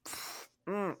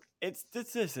 This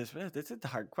is a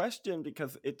hard question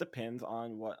because it depends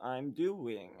on what I'm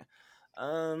doing.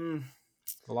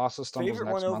 VelociStumble next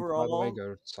month, overall, by the way.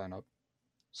 Go sign up.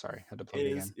 Sorry, had to plug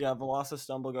it again. Yeah,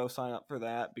 VelociStumble. Go sign up for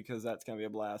that because that's gonna be a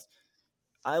blast.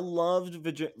 I loved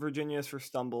Virginia's for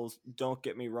Stumbles. Don't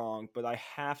get me wrong, but I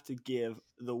have to give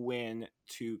the win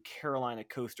to Carolina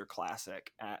Coaster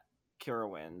Classic at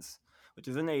Carowinds, which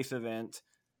is an ACE event.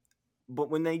 But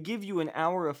when they give you an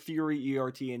hour of Fury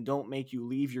ERT and don't make you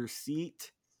leave your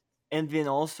seat, and then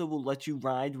also will let you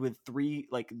ride with 3,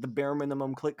 like the bare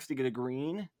minimum clicks to get a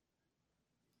green,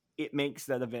 it makes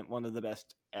that event one of the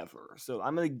best ever. So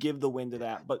I'm going to give the win to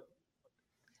that. But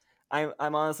I'm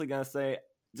honestly going to say,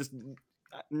 just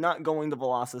not going to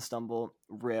VelociStumble,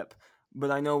 rip.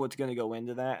 But I know what's going to go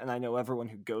into that, and I know everyone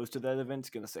who goes to that event is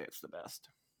going to say it's the best.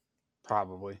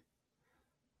 Probably.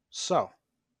 So,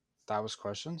 that was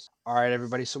questions. All right,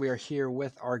 everybody. So we are here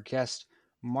with our guest,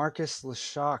 Marcus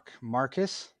Leshock.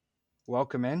 Marcus,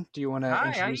 welcome in. Do you want to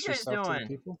introduce yourself to the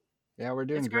people? Yeah, we're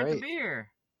doing great. It's great to be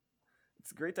here.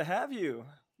 It's great to have you.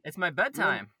 It's my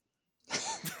bedtime.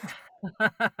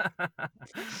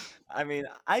 I mean,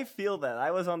 I feel that.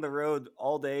 I was on the road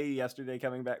all day yesterday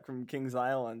coming back from Kings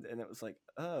Island, and it was like,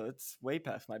 oh, it's way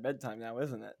past my bedtime now,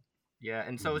 isn't it? Yeah,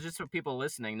 and so just so people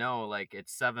listening know, like,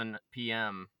 it's 7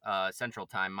 p.m. Central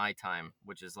Time, my time,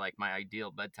 which is like my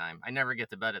ideal bedtime. I never get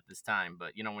to bed at this time,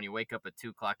 but, when you wake up at 2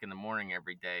 o'clock in the morning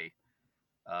every day,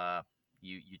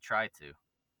 you try to.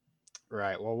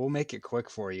 Right. Well, we'll make it quick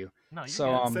for you. No,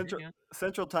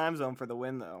 Central Time Zone for the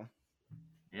win, though.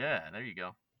 Yeah, there you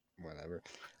go. Whatever.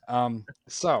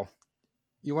 So,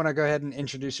 you want to go ahead and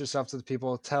introduce yourself to the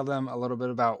people, tell them a little bit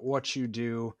about what you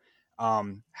do,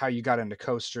 how you got into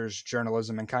coasters,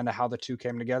 journalism, and kind of how the two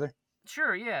came together?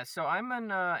 Sure, yeah. So I'm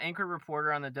an anchor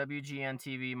reporter on the WGN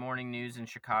TV morning news in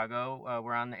Chicago.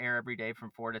 We're on the air every day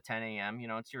from 4 to 10 a.m.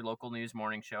 It's your local news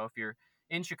morning show. If you're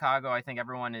in Chicago, I think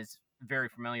everyone is very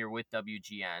familiar with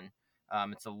WGN.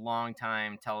 It's a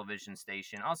long-time television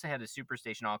station. Also had a super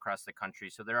station all across the country,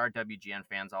 so there are WGN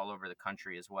fans all over the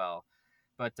country as well.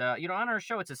 But, on our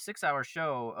show, it's a 6-hour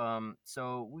show,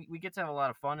 so we get to have a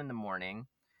lot of fun in the morning.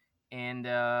 And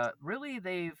really,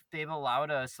 they've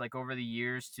allowed us, like, over the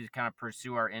years to kind of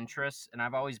pursue our interests. And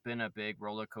I've always been a big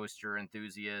roller coaster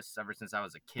enthusiast ever since I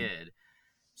was a kid.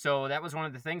 So that was one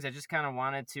of the things I just kind of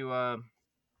wanted to.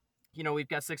 We've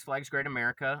got Six Flags Great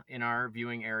America in our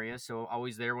viewing area, so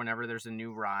always there whenever there's a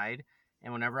new ride.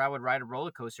 And whenever I would ride a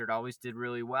roller coaster, it always did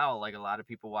really well. Like, a lot of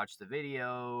people watched the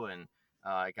video, and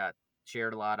it got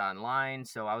shared a lot online.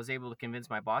 So I was able to convince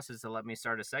my bosses to let me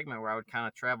start a segment where I would kind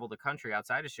of travel the country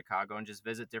outside of Chicago and just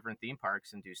visit different theme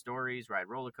parks and do stories, ride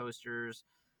roller coasters,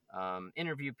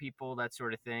 interview people, that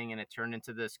sort of thing. And it turned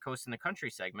into this Coast in the Country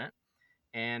segment.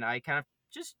 And I kind of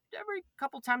just every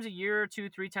couple times a year,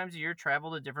 2-3 times a year,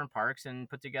 travel to different parks and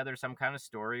put together some kind of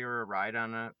story or a ride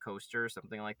on a coaster or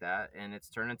something like that. And it's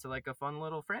turned into like a fun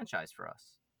little franchise for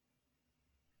us.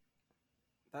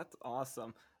 That's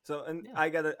awesome. So, and Yeah. I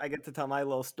get to tell my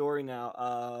little story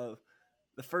now.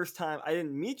 The first time I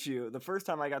didn't meet you, the first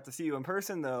time I got to see you in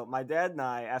person, though, my dad and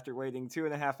I, after waiting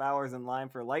 2.5 hours in line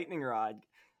for a lightning rod,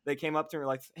 they came up to me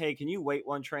like, "Hey, can you wait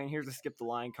one train? Here's a skip the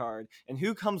line card." And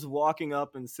who comes walking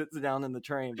up and sits down in the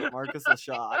train but Marcus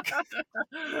LaShock?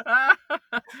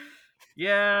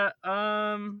 Yeah.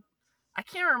 I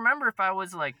can't remember if I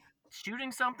was like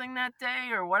shooting something that day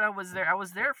or what I was there. I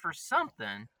was there for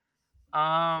something.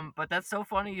 But that's so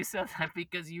funny you said that,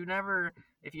 because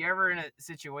if you're ever in a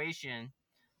situation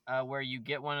where you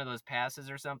get one of those passes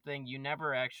or something, you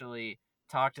never actually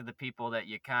talk to the people that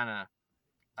you kind of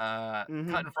cut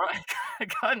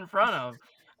in front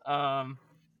of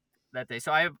that day.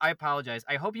 So I apologize.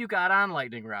 I hope you got on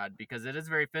lightning rod, because it is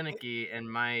very finicky, and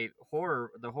the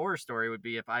horror story would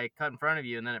be if I cut in front of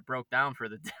you and then it broke down for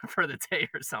the for the day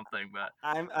or something. But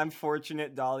I'm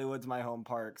fortunate Dollywood's my home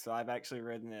park, so I've actually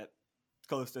ridden it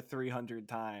close to 300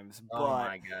 times. oh But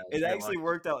my god, it you're actually lucky.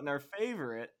 worked out in our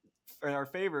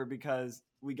favor because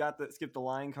we got the skip the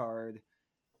line card,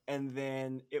 and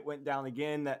then it went down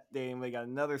again that day, and we got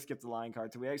another skip the line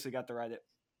card. So we actually got to ride it.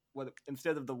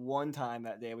 Instead of the one time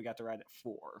that day, we got to ride it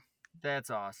 4. That's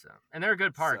awesome, and they're a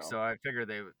good park, So so I figure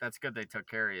that's good they took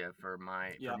care of you for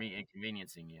yeah. me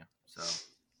inconveniencing you. So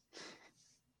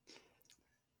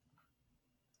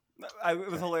It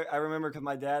was hilarious. I remember because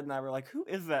my dad and I were like, "Who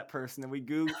is that person?" And we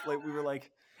Googled, like, we were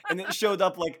like, and it showed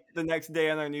up like the next day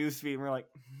on our newsfeed, and we're like,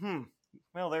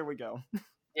 well, there we go.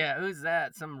 yeah, who's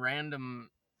that? Some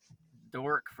random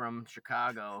dork from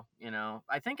Chicago.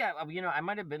 I think I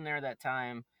might have been there that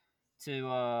time to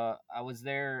I was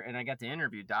there and I got to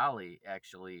interview Dolly,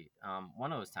 actually,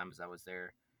 one of those times I was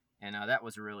there. And that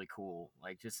was really cool.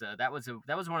 Like, just that was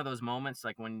one of those moments,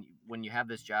 like when you have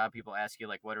this job, people ask you,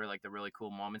 like, what are like the really cool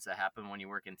moments that happen when you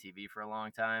work in TV for a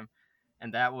long time.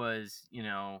 And that was,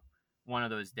 one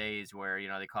of those days where,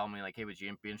 they call me like, "Hey, would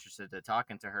you be interested to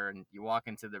talking to her?" And you walk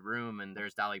into the room and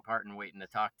there's Dolly Parton waiting to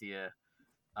talk to you,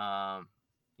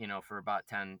 for about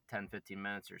 15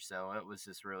 minutes or so. It was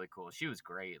just really cool. She was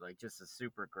great, like, just a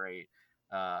super great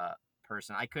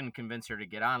person. I couldn't convince her to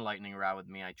get on lightning rod with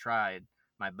me. I tried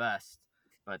my best,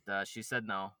 but she said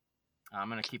no. I'm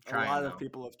gonna keep trying. A lot of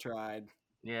people have tried.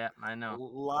 Yeah, I know. A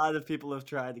lot of people have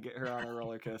tried to get her on a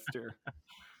roller coaster.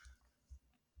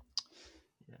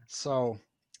 Yeah. So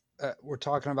we're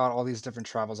talking about all these different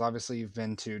travels. Obviously, you've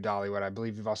been to Dollywood. I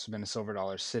believe you've also been to Silver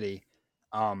Dollar City.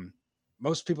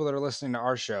 Most people that are listening to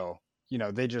our show,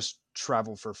 they just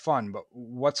travel for fun. But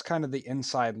what's kind of the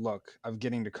inside look of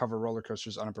getting to cover roller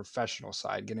coasters on a professional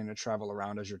side, getting to travel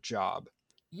around as your job?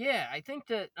 Yeah, I think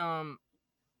that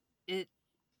it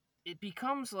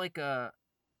becomes like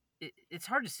it's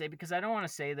hard to say, because I don't want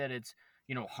to say that it's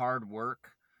hard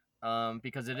work,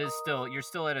 because it is you're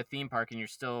still at a theme park and you're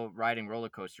still riding roller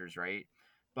coasters, right?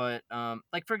 But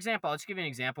like, for example, I'll just give you an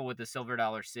example with the Silver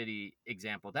Dollar City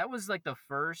example. That was like the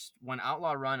first, when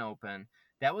Outlaw Run opened,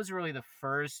 that was really the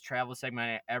first travel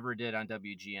segment I ever did on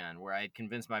WGN, where I had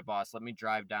convinced my boss, let me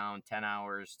drive down 10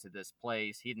 hours to this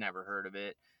place. He'd never heard of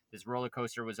it. This roller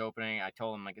coaster was opening. I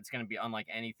told him, like, it's going to be unlike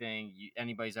anything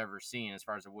anybody's ever seen as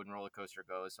far as a wooden roller coaster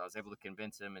goes. So I was able to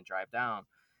convince him and drive down.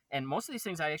 And most of these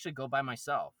things I actually go by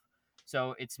myself.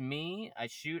 So it's me. I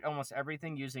shoot almost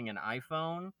everything using an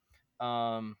iPhone,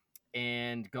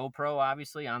 and GoPro,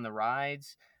 obviously, on the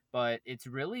rides. But it's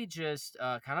really just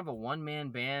kind of a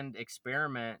one-man band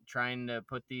experiment trying to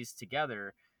put these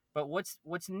together. But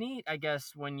what's neat, I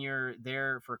guess, when you're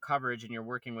there for coverage and you're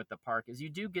working with the park, is you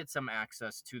do get some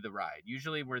access to the ride.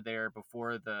 Usually we're there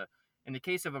before in the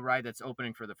case of a ride that's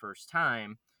opening for the first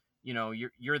time,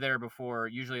 you're there before,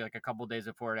 usually like a couple days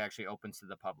before it actually opens to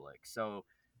the public. So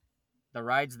the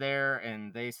ride's there,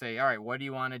 and they say, all right, what do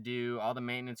you want to do? All the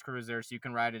maintenance crews there, so you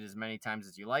can ride it as many times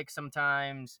as you like.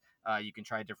 Sometimes you can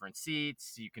try different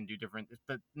seats, you can do different.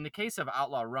 But in the case of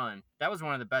Outlaw Run, that was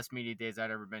one of the best media days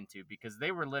I'd ever been to, because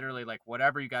they were literally like,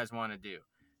 whatever you guys want to do.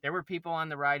 There were people on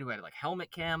the ride who had like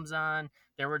helmet cams on.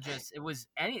 There were just, it was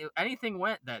anything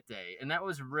went that day, and that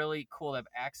was really cool to have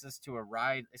access to a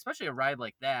ride, especially a ride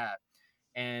like that.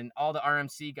 And all the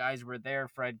RMC guys were there,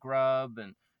 Fred Grubb,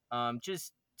 and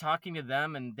just talking to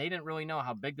them, and they didn't really know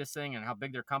how big this thing and how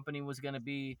big their company was going to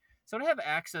be. So to have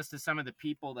access to some of the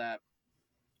people that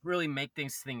really make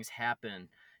things happen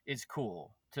is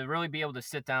cool. To really be able to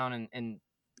sit down and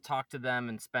talk to them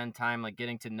and spend time like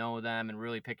getting to know them and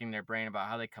really picking their brain about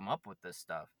how they come up with this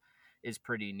stuff is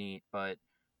pretty neat. But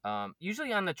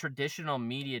usually on the traditional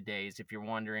media days, if you're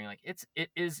wondering, like it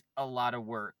is a lot of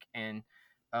work. And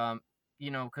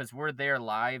because we're there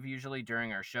live usually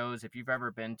during our shows. If you've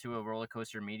ever been to a roller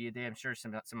coaster media day, I'm sure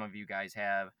some of you guys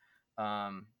have.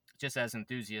 Just as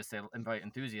enthusiasts, they invite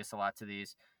enthusiasts a lot to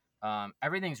these.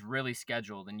 Everything's really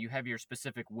scheduled, and you have your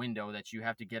specific window that you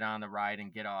have to get on the ride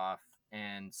and get off.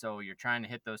 And so you're trying to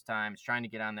hit those times, trying to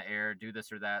get on the air, do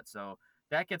this or that. So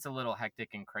that gets a little hectic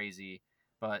and crazy.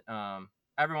 But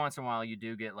every once in a while, you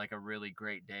do get like a really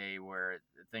great day where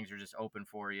things are just open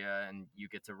for you, and you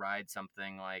get to ride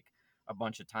something like a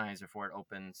bunch of times before it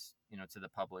opens, to the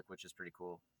public, which is pretty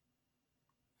cool.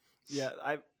 Yeah,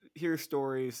 I hear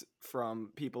stories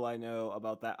from people I know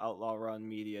about that Outlaw Run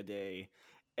media day,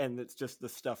 and it's just the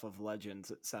stuff of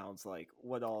legends. It sounds like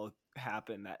what all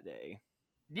happened that day.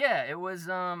 Yeah, it was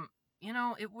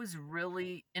it was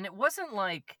really, and it wasn't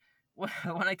like when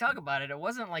I talk about it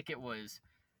wasn't like it was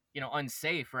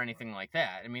unsafe or anything like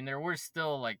that. I mean, there were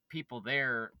still like people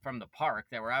there from the park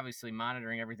that were obviously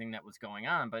monitoring everything that was going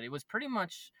on, but it was pretty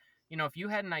much, if you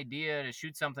had an idea to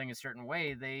shoot something a certain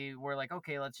way, they were like,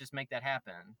 okay, let's just make that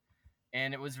happen.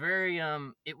 And it was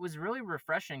it was really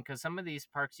refreshing, because some of these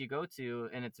parks you go to,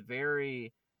 and it's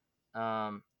very,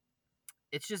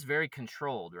 it's just very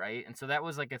controlled, right? And so that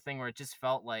was like a thing where it just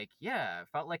felt like, it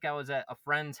felt like I was at a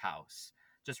friend's house,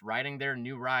 just riding their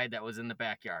new ride that was in the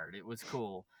backyard. It was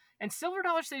cool. And Silver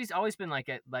Dollar City's always been like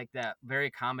that, very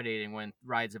accommodating when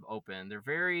rides have opened. They're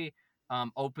very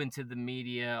open to the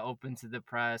media, open to the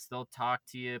press. They'll talk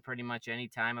to you pretty much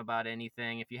anytime about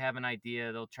anything. If you have an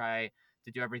idea, they'll try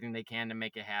to do everything they can to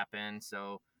make it happen.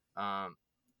 So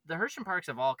the Hershey parks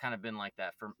have all kind of been like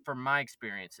that for my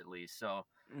experience, at least. So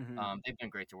they've been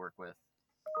great to work with.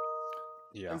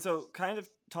 Yeah. And so kind of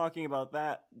talking about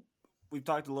that, we've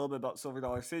talked a little bit about Silver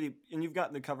Dollar City, and you've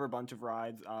gotten to cover a bunch of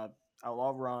rides.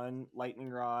 Outlaw Run, Lightning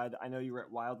Rod. I know you were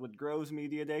at Wildwood Groves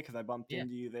Media Day because I bumped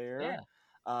into you there.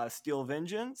 Yeah. Steel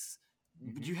Vengeance.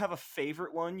 Mm-hmm. Do you have a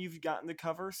favorite one you've gotten to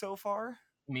cover so far?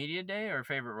 Media Day or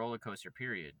favorite roller coaster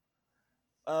period?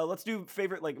 Let's do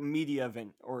favorite like media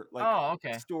event or like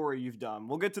story you've done.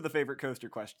 We'll get to the favorite coaster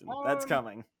question. That's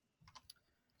coming.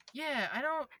 Yeah, I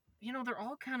don't. They're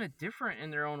all kind of different in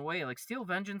their own way. Like Steel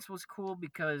Vengeance was cool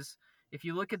because if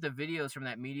you look at the videos from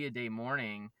that media day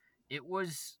morning, it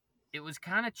was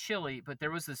kind of chilly, but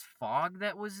there was this fog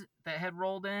that had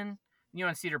rolled in.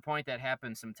 On Cedar Point that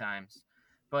happens sometimes,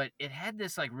 but it had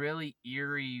this like really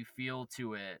eerie feel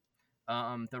to it.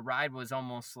 The ride was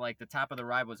almost like the top of the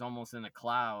ride was almost in a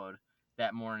cloud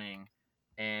that morning,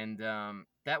 and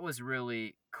that was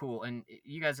really cool. And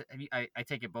you guys, I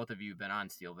take it both of you have been on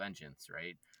Steel Vengeance,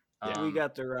 right? Yeah, we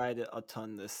got to ride it a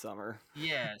ton this summer.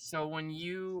 Yeah, so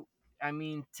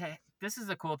this is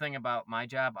the cool thing about my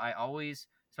job. I always,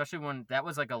 especially when that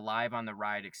was like a live on the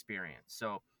ride experience.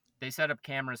 So they set up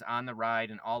cameras on the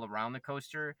ride and all around the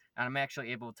coaster, and I'm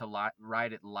actually able to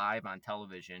ride it live on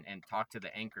television and talk to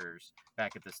the anchors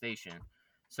back at the station.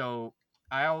 So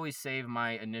I always save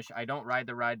my I don't ride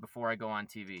the ride before I go on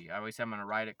TV. I always say I'm going to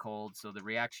ride it cold, so the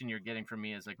reaction you're getting from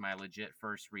me is like my legit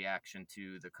first reaction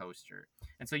to the coaster.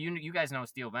 And so you guys know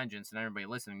Steel Vengeance, and everybody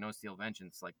listening knows Steel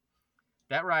Vengeance. Like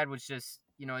that ride was just,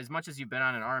 as much as you've been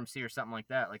on an RMC or something like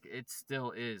that, like it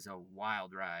still is a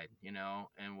wild ride,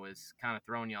 and was kind of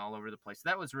throwing you all over the place. So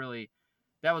that was really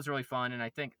fun. And I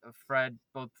think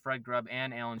both Fred Grubb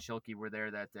and Alan Schilke were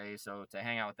there that day, so to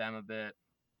hang out with them a bit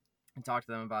and talk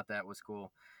to them about that was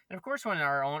cool. And of course, when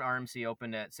our own RMC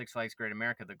opened at Six Flags Great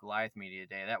America, the Goliath Media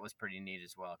Day, that was pretty neat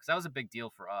as well, because that was a big deal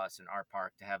for us in our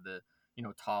park to have the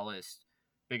tallest,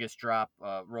 biggest drop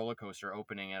roller coaster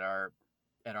opening at our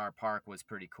park was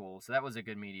pretty cool. So that was a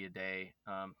good media day.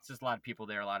 It's just a lot of people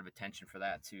there, a lot of attention for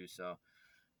that too. So,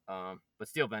 but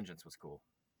Steel Vengeance was cool.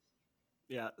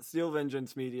 Yeah, Steel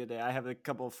Vengeance Media Day. I have a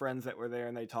couple of friends that were there,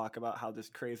 and they talk about how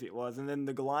just crazy it was. And then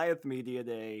the Goliath Media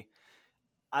Day,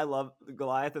 I love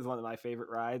Goliath is one of my favorite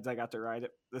rides. I got to ride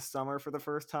it this summer for the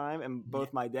first time, and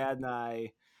both my dad and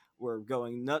I were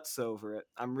going nuts over it.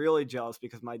 I'm really jealous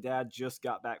because my dad just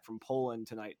got back from Poland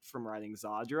tonight from riding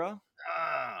Zadra.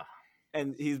 Ah,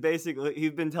 And he's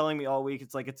been telling me all week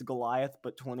it's Goliath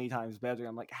but 20 times better.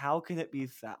 I'm like, how can it be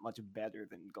that much better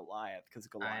than Goliath? Because I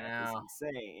Goliath is know.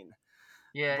 insane.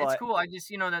 Yeah, it's But cool. I just,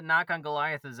 the knock on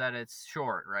Goliath is that it's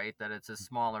short, right? That it's a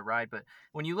smaller ride. But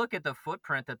when you look at the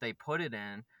footprint that they put it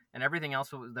in and everything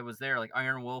else that was there, like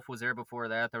Iron Wolf was there before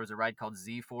that. There was a ride called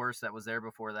Z-Force that was there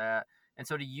before that. And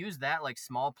so to use that like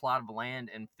small plot of land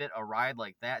and fit a ride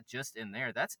like that just in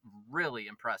there, that's really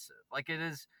impressive. Like it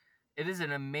is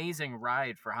an amazing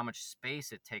ride for how much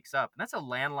space it takes up. And that's a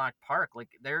landlocked park. Like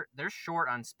they're short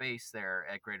on space there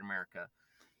at Great America.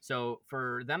 So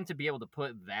for them to be able to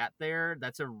put that there,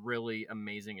 that's a really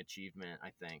amazing achievement,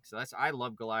 I think. So I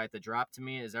love Goliath. The drop to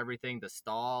me is everything. The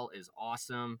stall is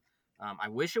awesome. I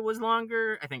wish it was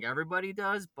longer. I think everybody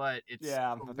does, but it's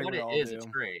yeah, for I think what we it all is. do. It's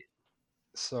great.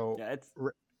 So, Yeah, it's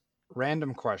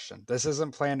random question. This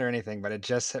isn't planned or anything, but it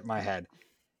just hit my head.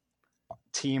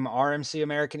 Team RMC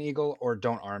American Eagle or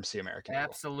don't RMC American Eagle?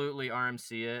 Absolutely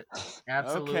RMC it.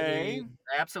 okay.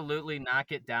 Absolutely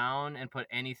knock it down and put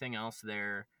anything else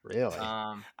there. Really?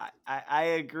 I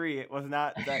agree. It was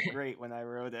not that great when I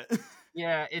rode it.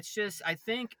 Yeah, it's just I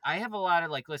think I have a lot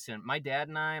of listen, my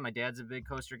dad's a big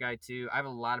coaster guy too. I have a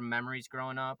lot of memories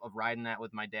growing up of riding that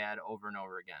with my dad over and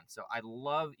over again. So I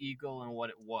love Eagle and what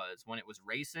it was when it was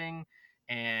racing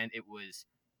and it was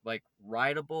like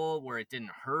rideable where it didn't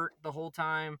hurt the whole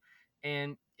time.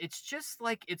 And it's just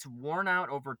like it's worn out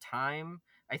over time.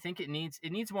 I think it needs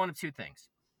one of two things.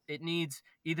 It needs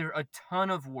either a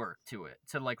ton of work to it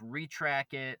to like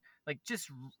retrack it, like just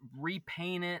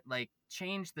repaint it, like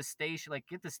change the station, like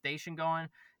get the station going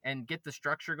and get the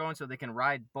structure going so they can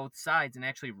ride both sides and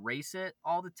actually race it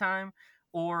all the time,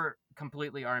 or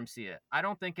completely RMC it. I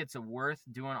don't think it's worth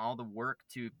doing all the work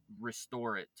to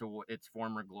restore it to its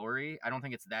former glory. I don't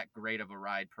think it's that great of a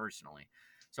ride personally.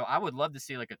 So I would love to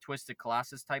see like a Twisted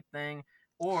Colossus type thing,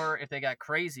 or if they got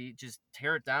crazy, just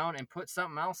tear it down and put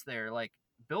something else there, like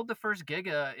build the first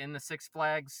Giga in the Six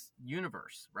Flags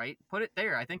universe, right? Put it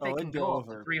there. I think they can go up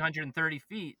to 330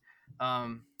 feet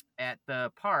at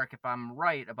the park, if I'm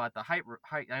right about the height.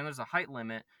 I know there's a height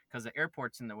limit because the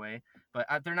airport's in the way, but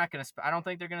they're not going to. I don't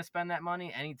think they're going to spend that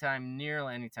money anytime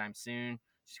soon,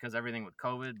 just because everything with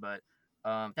COVID. But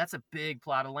that's a big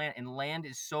plot of land, and land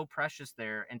is so precious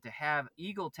there. And to have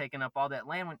Eagle taking up all that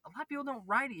land, when a lot of people don't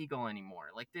ride Eagle anymore,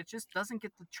 like it just doesn't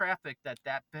get the traffic that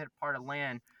part of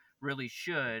land really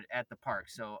should at the park.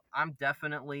 So I'm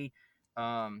definitely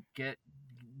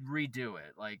redo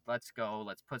it. Like let's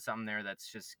put something there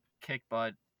that's just kick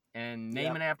butt and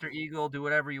name it after Eagle, do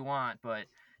whatever you want, but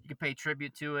you can pay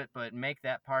tribute to it, but make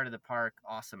that part of the park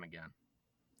awesome again.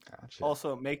 Gotcha.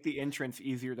 Also make the entrance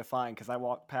easier to find because I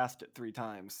walked past it 3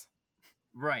 times.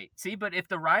 Right. See, but if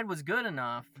the ride was good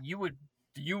enough, you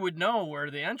would know where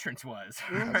the entrance was.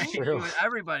 Right?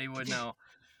 Everybody would know.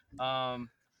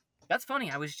 That's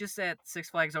funny. I was just at Six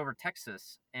Flags Over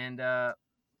Texas, and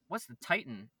what's the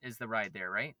Titan is the ride there,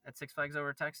 right? At Six Flags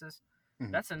Over Texas.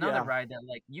 Mm-hmm. That's another ride that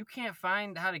like you can't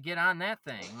find how to get on that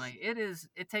thing. Like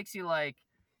it takes you like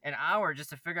an hour just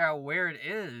to figure out where it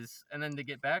is and then to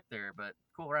get back there. But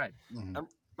cool ride. Mm-hmm.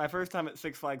 My first time at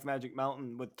Six Flags Magic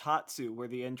Mountain with Tatsu, where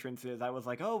the entrance is, I was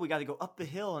like, oh, we got to go up the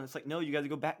hill. And it's like, no, you got to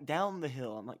go back down the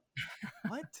hill. I'm like,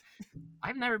 what?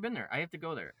 I've never been there. I have to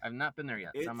go there. I've not been there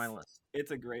yet. It's on my list. It's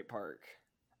a great park.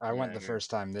 I went the first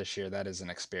time this year. That is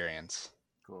an experience.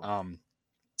 Cool.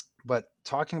 But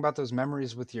talking about those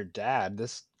memories with your dad,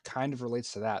 this kind of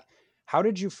relates to that. How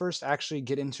did you first actually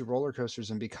get into roller coasters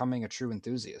and becoming a true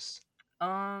enthusiast?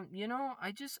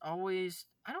 I just always,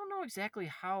 I don't know exactly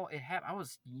how it happened. I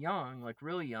was young, like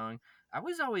really young. I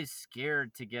was always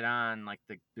scared to get on like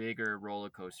the bigger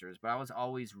roller coasters, but I was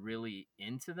always really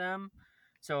into them.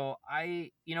 So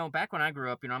back when I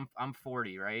grew up, I'm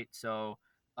 40, right? So,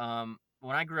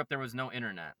 when I grew up, there was no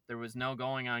internet. There was no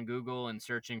going on Google and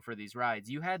searching for these rides.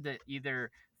 You had to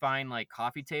either find like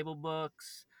coffee table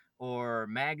books or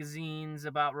magazines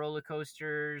about roller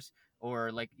coasters,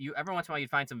 or like every once in a while you'd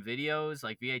find some videos,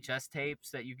 like VHS tapes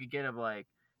that you could get of like,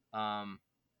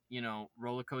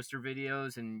 roller coaster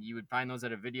videos, and you would find those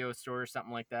at a video store or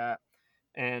something like that.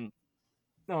 And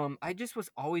I just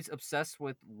was always obsessed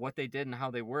with what they did and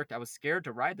how they worked. I was scared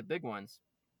to ride the big ones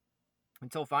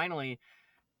until finally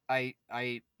I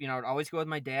would always go with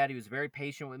my dad. He was very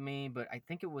patient with me, but I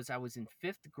think I was in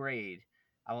 5th grade.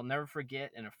 I will never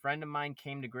forget. And a friend of mine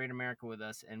came to Great America with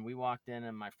us, and we walked in,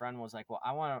 and my friend was like, well,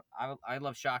 I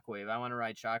love Shockwave. I want to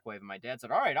ride Shockwave. And my dad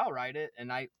said, all right, I'll ride it.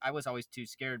 And I was always too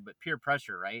scared, but peer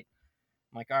pressure, right?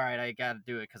 I'm like, all right, I got to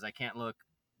do it because I can't look,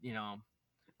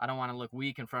 I don't want to look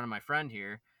weak in front of my friend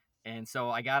here. And so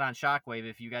I got on Shockwave.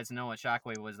 If you guys know what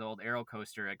Shockwave was, the old Aero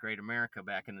coaster at Great America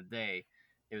back in the day.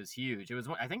 It was huge. It was,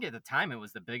 I think at the time, it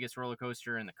was the biggest roller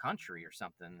coaster in the country or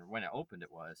something. When it opened,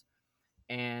 it was.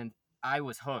 And I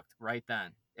was hooked right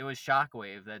then. It was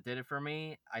Shockwave that did it for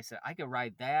me. I said, I could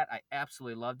ride that. I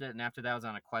absolutely loved it. And after that, I was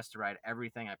on a quest to ride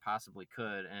everything I possibly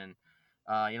could. And,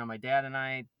 my dad and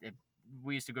I,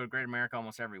 we used to go to Great America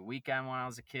almost every weekend when I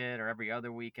was a kid, or every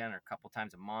other weekend, or a couple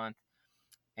times a month.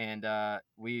 And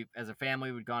we, as a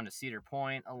family, would gone to Cedar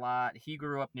Point a lot. He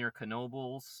grew up near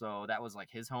Knoebels, so that was like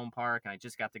his home park. And I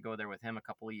just got to go there with him a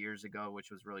couple of years ago, which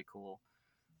was really cool.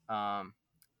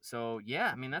 So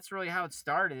yeah, I mean, that's really how it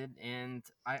started. And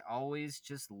I always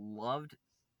just loved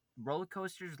roller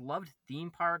coasters, loved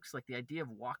theme parks, like the idea of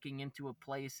walking into a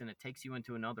place and it takes you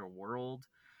into another world.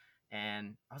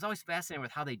 And I was always fascinated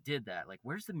with how they did that. Like,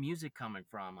 where's the music coming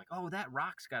from? Like, oh, that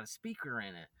rock's got a speaker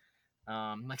in it.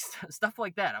 Like stuff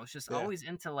like that. I was just always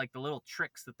into like the little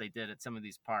tricks that they did at some of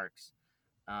these parks.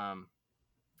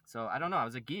 So I don't know. I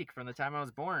was a geek from the time I was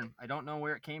born. I don't know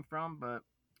where it came from, but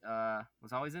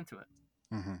was always into it.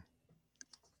 Mm-hmm.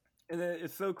 And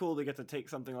it's so cool to get to take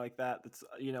something like that that's,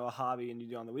 a hobby and you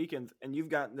do on the weekends, and you've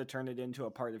gotten to turn it into a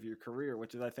part of your career,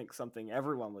 which is, I think, something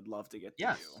everyone would love to get to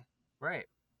do. Right.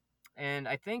 And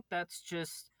I think that's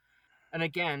just, and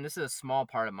again, this is a small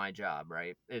part of my job,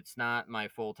 right? It's not my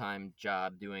full-time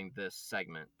job doing this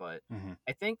segment, but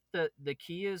I think that the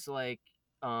key is like,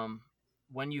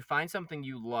 when you find something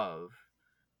you love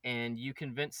and you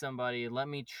convince somebody, let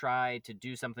me try to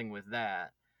do something with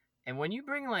that. And when you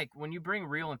bring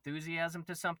real enthusiasm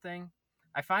to something,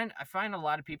 I find a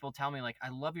lot of people tell me, like, I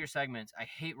love your segments. I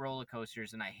hate roller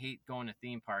coasters and I hate going to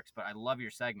theme parks, but I love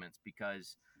your segments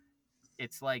because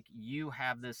it's like you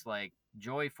have this like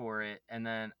joy for it, and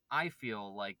then I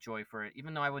feel like joy for it.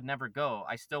 Even though I would never go,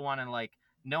 I still want to like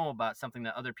know about something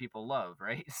that other people love,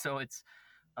 right? So it's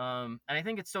and I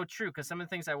think it's so true, because some of the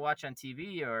things I watch on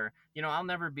TV are, I'll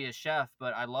never be a chef,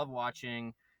 but I love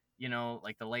watching,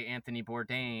 like the late Anthony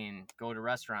Bourdain go to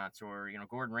restaurants, or,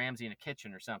 Gordon Ramsay in a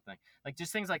kitchen or something. Like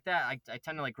just things like that. I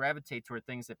tend to like gravitate toward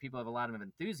things that people have a lot of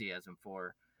enthusiasm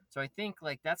for. So I think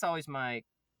like that's always my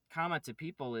comment to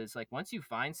people is like, once you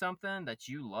find something that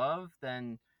you love,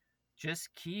 then just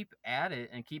keep at it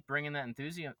and keep bringing that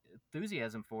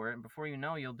enthusiasm for it. And before you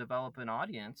know, you'll develop an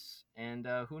audience, and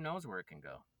who knows where it can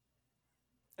go.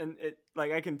 And it,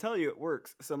 like, I can tell you it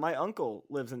works. So my uncle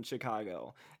lives in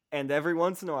Chicago, and every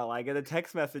once in a while I get a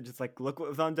text message. It's like, look what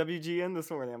was on WGN this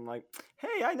morning. I'm like,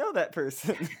 hey, I know that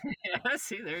person. Yeah,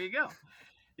 see, there you go.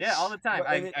 Yeah, all the time.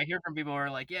 I hear from people who are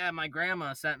like, yeah, my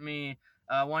grandma sent me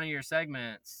one of your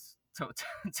segments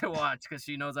to watch because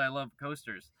she knows I love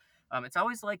coasters. It's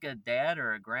always like a dad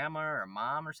or a grandma or a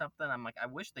mom or something. I'm like, I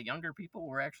wish the younger people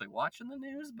were actually watching the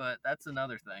news, but that's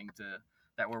another thing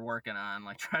that we're working on,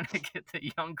 like trying to get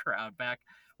the young crowd back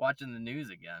watching the news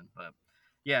again. But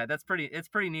yeah, it's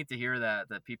pretty neat to hear that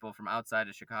people from outside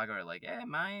of Chicago are like, hey,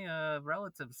 my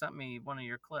relative sent me one of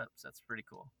your clips. That's pretty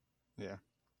cool. Yeah.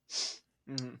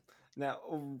 Mm-hmm. Now,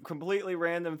 completely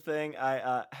random thing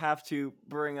I have to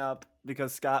bring up,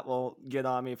 because Scott will get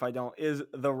on me if I don't, is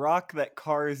the rock that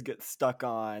cars get stuck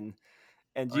on,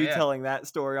 and telling that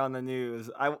story on the news.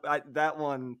 I that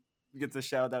one gets a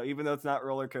shout out, even though it's not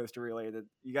roller coaster related.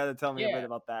 You got to tell me a bit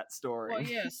about that story. Well,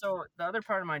 yeah. So the other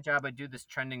part of my job, I do this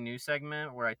trending news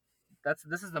segment where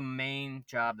this is the main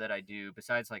job that I do.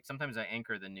 Besides, like, sometimes I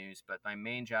anchor the news, but my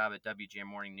main job at WGN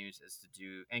Morning News is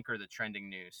to anchor the trending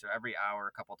news. So every hour,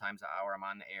 a couple times an hour, I'm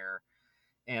on the air,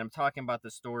 and I'm talking about the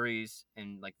stories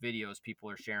and like videos people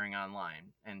are sharing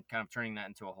online, and kind of turning that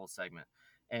into a whole segment.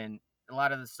 And a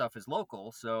lot of this stuff is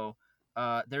local. So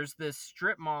there's this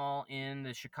strip mall in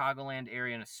the Chicagoland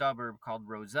area in a suburb called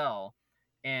Roselle.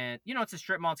 And, it's a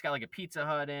strip mall. It's got like a Pizza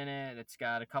Hut in it. It's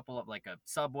got a couple of like a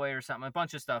Subway or something, a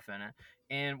bunch of stuff in it.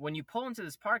 And when you pull into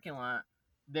this parking lot,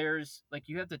 there's like,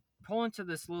 you have to pull into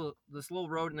this little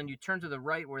road, and then you turn to the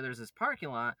right where there's this parking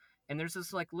lot, and there's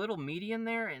this like little median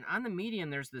there. And on the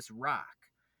median, there's this rock,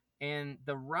 and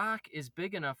the rock is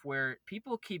big enough where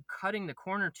people keep cutting the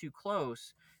corner too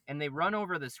close, and they run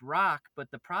over this rock.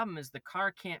 But the problem is the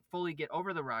car can't fully get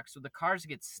over the rock, so the cars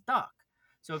get stuck.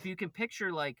 So if you can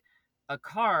picture like a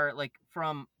car, like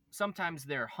from sometimes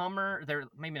they're Hummer, they're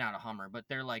maybe not a Hummer, but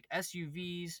they're like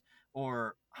SUVs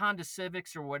or Honda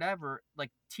Civics or whatever,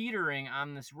 like teetering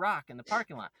on this rock in the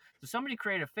parking lot. So somebody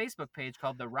created a Facebook page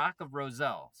called the Rock of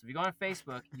Roselle. So if you go on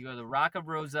Facebook, you go to the Rock of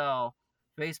Roselle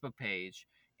Facebook page,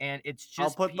 and it's just I'll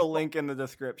put the people, link in the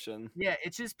description. yeah,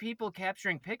 it's just people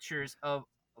capturing pictures of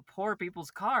poor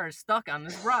people's cars stuck on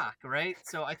this rock, right?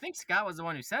 So I think Scott was the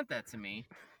one who sent that to me.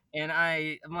 And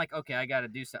I'm like, okay, I got to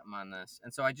do something on this.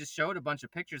 And so I just showed a bunch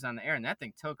of pictures on the air, and that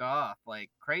thing took off like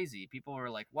crazy. People were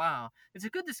like, wow. It's a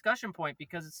good discussion point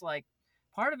because it's like,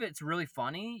 part of it's really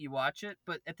funny. You watch it,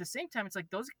 but at the same time, it's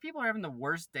like those people are having the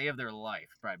worst day of their life,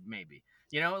 probably, maybe.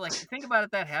 You know, like think about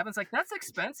it, that happens. Like that's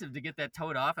expensive to get that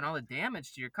towed off and all the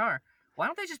damage to your car. Why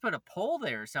don't they just put a pole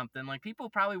there or something? Like people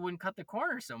probably wouldn't cut the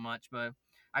corner so much, but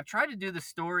I've tried to do the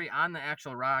story on the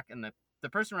actual rock, and the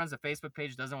person who runs the Facebook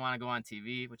page doesn't want to go on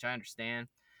TV, which I understand.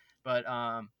 But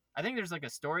I think there's like a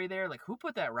story there, like who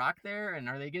put that rock there, and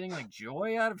are they getting like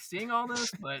joy out of seeing all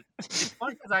this? But it's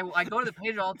funny because I go to the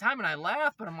page all the time and I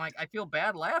laugh, but I'm like, I feel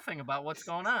bad laughing about what's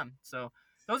going on. So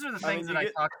those are the things that I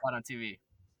talk about on TV.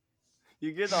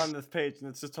 You get on this page and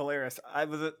it's just hilarious.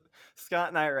 Scott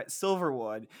and I are at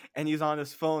Silverwood, and he's on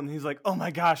his phone. And he's like, "Oh my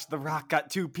gosh, The Rock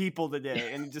got 2 people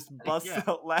today," and he just busts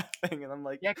out laughing. And I'm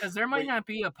like, yeah, because there might not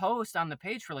be a post on the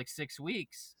page for like 6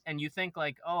 weeks, and you think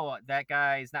like, oh, that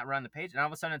guy's not running the page, and all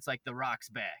of a sudden it's like The Rock's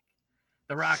back.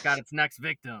 The Rock got its next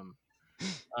victim.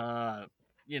 Nissan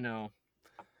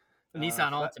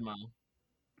Altima.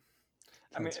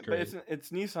 I mean, but it's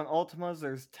Nissan Altimas.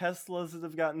 There's Teslas that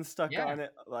have gotten stuck on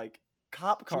it. Like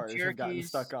cop cars have gotten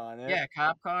stuck on it. Yeah,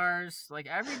 cop cars, like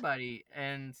everybody.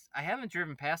 And I haven't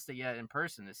driven past it yet in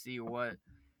person to see what.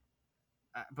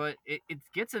 But it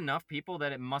gets enough people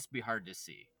that it must be hard to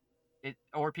see.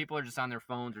 Or people are just on their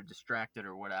phones or distracted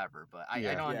or whatever. But I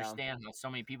don't understand how so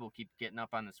many people keep getting up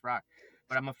on this rock.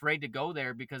 But I'm afraid to go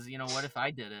there because, you know, what if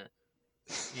I did it?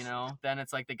 You know, then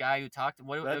it's like the guy who talked.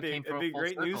 It'd be a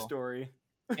great news story.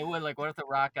 It would, like, what if The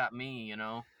Rock got me, you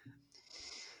know?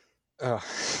 Oh,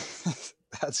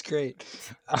 that's great.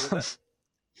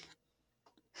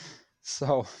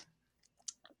 So,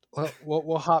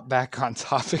 we'll hop back on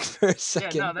topic for a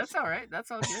second. Yeah, no, that's all right. That's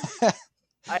all good.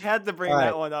 I had to bring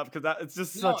that one up because it's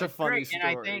just such a funny story.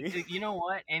 And I think, you know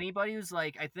what? Anybody who's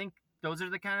like, I think those are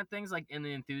the kind of things, like, in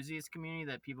the enthusiast community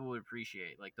that people would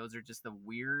appreciate. Like, those are just the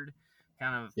weird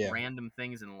kind of random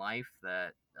things in life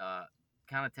that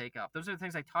kind of take off. Those are the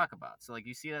things I talk about. So like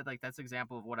you see that, like that's an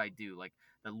example of what I do, like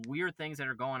the weird things that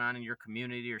are going on in your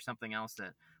community or something else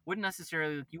that wouldn't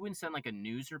necessarily, you wouldn't send like a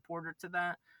news reporter to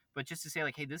that, but just to say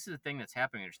like, hey, this is a thing that's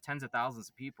happening. There's tens of thousands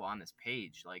of people on this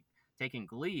page, like taking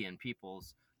glee in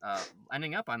people's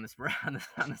ending up on this on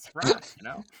this rock, you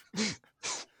know.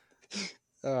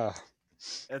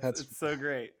 It's so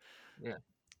great. Yeah,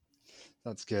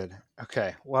 that's good.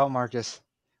 Okay, well, Marcus,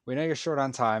 we know you're short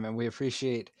on time, and we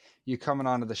appreciate you coming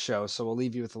onto the show. So we'll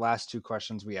leave you with the last 2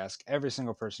 questions we ask every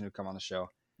single person who come on the show.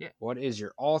 Yeah. What is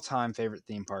your all-time favorite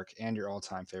theme park and your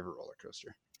all-time favorite roller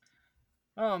coaster?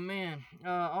 Oh man,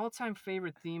 all-time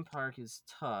favorite theme park is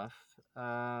tough.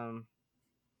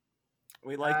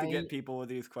 We like to get people with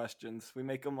these questions. We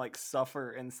make them like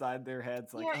suffer inside their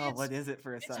heads, like, oh, what is it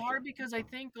for a second? It's hard because I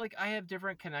think like I have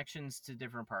different connections to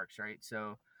different parks, right?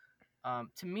 So,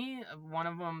 to me, one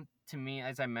of them,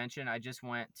 as I mentioned, I just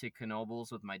went to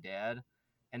Knoebels with my dad,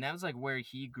 and that was like where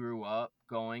he grew up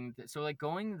going. So like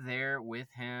going there with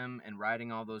him and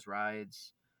riding all those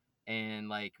rides, and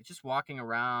like just walking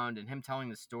around and him telling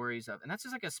the stories of, and that's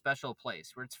just like a special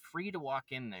place where it's free to walk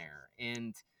in there.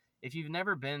 And if you've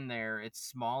never been there, it's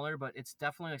smaller, but it's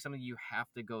definitely like something you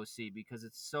have to go see because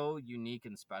it's so unique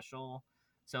and special.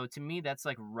 So to me, that's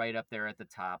like right up there at the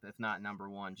top, if not number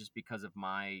one, just because of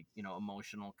my,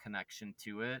 emotional connection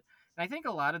to it. And I think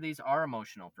a lot of these are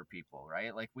emotional for people,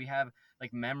 right? Like we have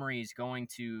like memories going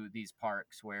to these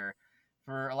parks where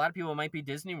for a lot of people it might be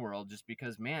Disney World, just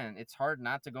because, man, it's hard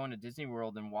not to go into Disney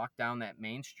World and walk down that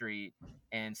main street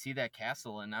and see that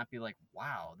castle and not be like,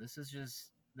 wow, this is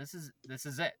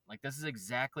it. Like, this is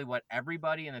exactly what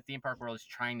everybody in the theme park world is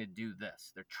trying to do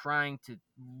this. They're trying to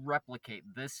replicate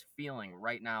this feeling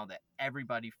right now that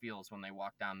everybody feels when they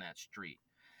walk down that street.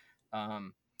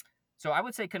 So I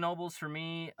would say Knoebels for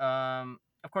me.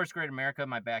 Of course, Great America,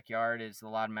 my backyard, is a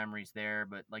lot of memories there.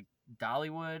 But, like,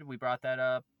 Dollywood, we brought that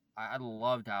up. I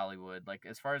love Dollywood. Like,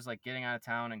 as far as, like, getting out of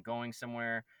town and going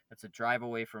somewhere, that's a drive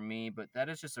away from me. But that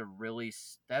is just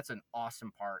that's an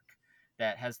awesome park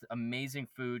that has amazing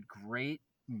food, great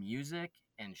music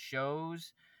and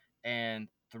shows, and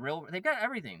thrill. They've got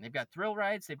everything. They've got thrill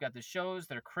rides. They've got the shows.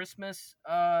 Their Christmas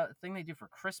thing they do for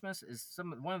Christmas is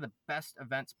one of the best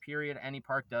events. Period. Any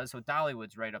park does. So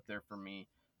Dollywood's right up there for me,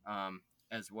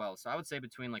 as well. So I would say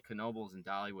between like Knoebels and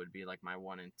Dollywood would be like my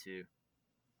 1 and 2.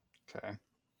 Okay.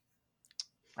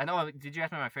 I know. Did you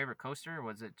ask me my favorite coaster? Or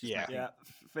was it just Yeah. Yeah,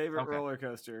 favorite Okay. roller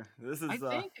coaster. This is I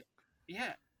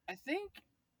think,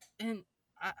 and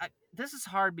this is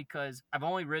hard because I've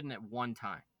only ridden it one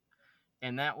time,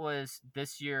 and that was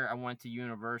this year. I went to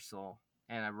Universal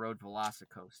and I rode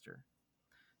Velocicoaster,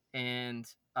 and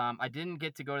I didn't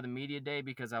get to go to the media day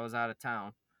because I was out of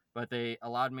town. But they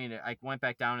allowed me to. I went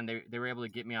back down and they were able to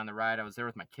get me on the ride. I was there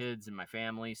with my kids and my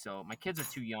family. So my kids are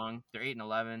too young; they're 8 and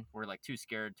 11. We're like too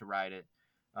scared to ride it.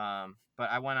 But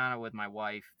I went on it with my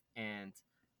wife, and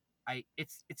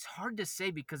it's hard to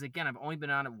say because again I've only been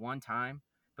on it one time,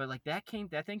 but like that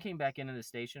thing came back into the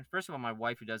station. First of all, my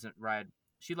wife, who doesn't ride,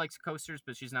 she likes coasters,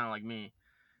 but she's not like me,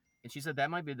 and she said that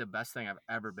might be the best thing I've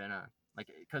ever been on. Like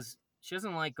because she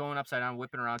doesn't like going upside down,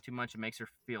 whipping around too much. It makes her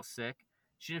feel sick.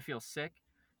 She didn't feel sick.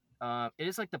 It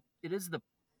is the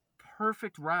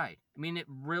perfect ride. I mean, it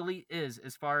really is.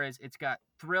 As far as it's got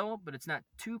thrill, but it's not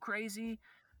too crazy.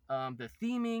 The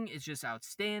theming is just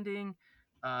outstanding.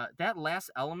 That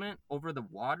last element over the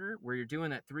water where you're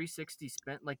doing that 360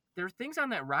 spin, like there are things on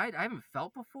that ride I haven't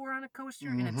felt before on a coaster,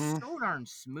 and it's so darn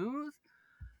smooth.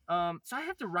 So I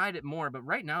have to ride it more, but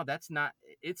right now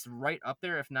it's right up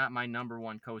there, if not my number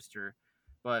one coaster.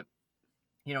 But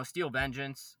Steel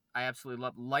Vengeance, I absolutely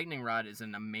love. Lightning Rod is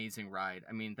an amazing ride.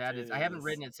 I mean, I haven't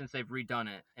ridden it since they've redone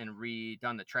it and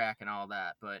redone the track and all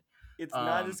that, but it's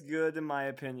not as good in my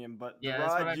opinion, but the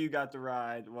ride you got to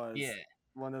ride was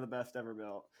one of the best ever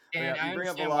built. And you bring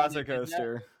up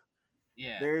Velocicoaster.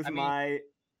 Yeah. There's my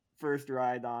first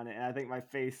ride on it, and I think my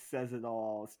face says it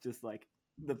all. It's just like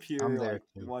the pure,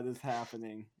 what is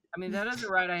happening. I mean, that is a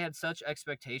ride I had such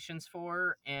expectations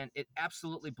for, and it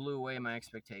absolutely blew away my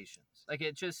expectations. Like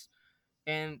it just,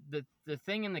 and the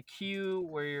thing in the queue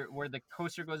where the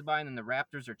coaster goes by and then the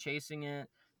Raptors are chasing it.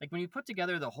 Like when you put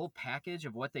together the whole package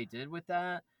of what they did with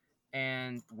that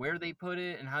and where they put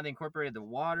it and how they incorporated the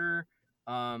water,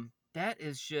 that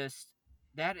is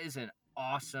an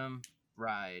awesome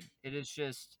ride. It is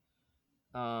just,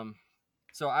 so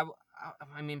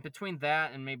I mean, between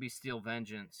that and maybe Steel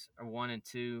Vengeance are 1 and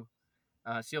 2.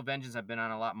 Steel Vengeance I've been on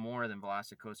a lot more than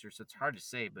Velocicoaster, so it's hard to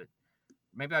say, but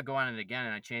maybe I'll go on it again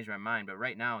and I change my mind. But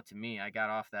right now, to me, I got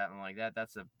off that and I'm like that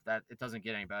it doesn't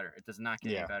get any better. It does not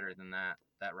get any better than that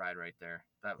ride right there.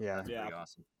 That's pretty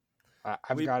awesome.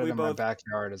 I've got it in my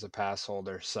backyard as a pass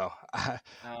holder, so I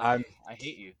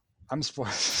hate you. I'm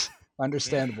spoiled.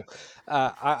 Understandable.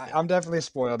 I'm definitely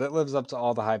spoiled. It lives up to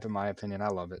all the hype, in my opinion. I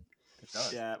love it.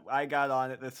 Yeah, I got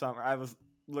on it this summer. I was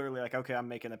literally like, okay, I'm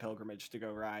making a pilgrimage to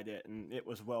go ride it, and it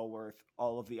was well worth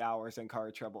all of the hours and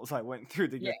car troubles I went through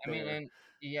to get there. I mean, and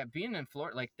being in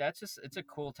Florida, like it's a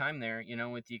cool time there.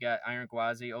 With you got Iron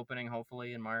Gwazi opening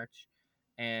hopefully in March,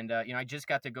 and I just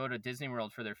got to go to Disney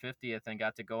World for their 50th and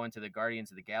got to go into the Guardians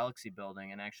of the Galaxy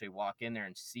building and actually walk in there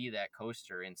and see that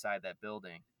coaster inside that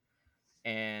building,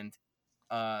 and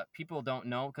people don't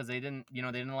know because they didn't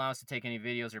allow us to take any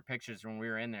videos or pictures when we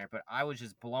were in there. But I was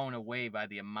just blown away by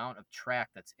the amount of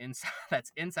track that's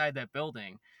inside that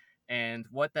building, and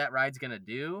what that ride's gonna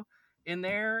do in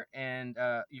there. And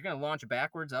you're gonna launch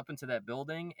backwards up into that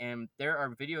building, and there are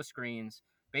video screens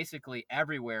basically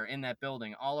everywhere in that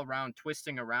building, all around,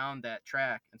 twisting around that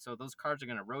track. And so those cars are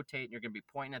gonna rotate, and you're gonna be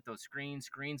pointing at those screens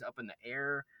up in the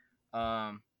air.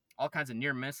 All kinds of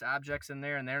near miss objects in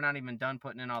there, and they're not even done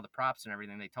putting in all the props and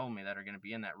everything they told me that are going to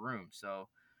be in that room. So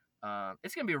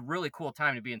it's going to be a really cool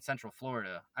time to be in Central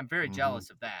Florida. I'm very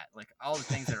jealous of that. Like all the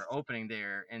things that are opening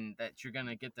there and that you're going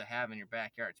to get to have in your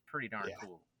backyard. It's pretty darn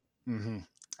cool.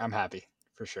 I'm happy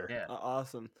for sure. Yeah.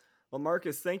 Awesome. Well,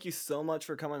 Marcus, thank you so much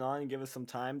for coming on and give us some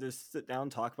time to sit down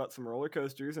and talk about some roller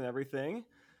coasters and everything.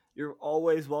 You're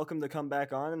always welcome to come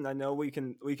back on, and I know we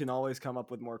can always come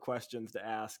up with more questions to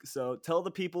ask. So tell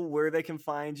the people where they can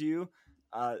find you,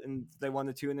 and if they want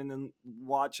to tune in and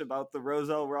watch about the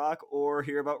Roselle Rock or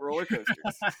hear about roller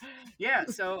coasters.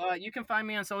 So you can find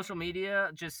me on social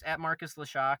media, just at Marcus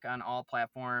Leshock on all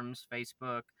platforms,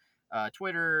 Facebook,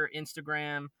 Twitter,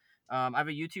 Instagram. I have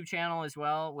a YouTube channel as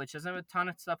well, which doesn't have a ton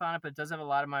of stuff on it, but it does have a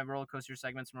lot of my roller coaster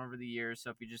segments from over the years. So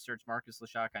if you just search Marcus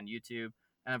Leshock on YouTube.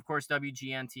 And, of course,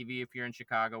 WGN TV, if you're in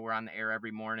Chicago, we're on the air every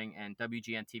morning, and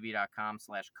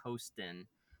WGNTV.com/Coastin.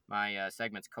 My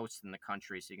segment's Coastin' the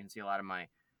Country, so you can see a lot of my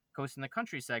Coastin' the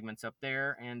Country segments up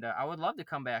there. And I would love to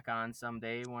come back on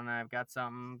someday when I've got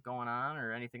something going on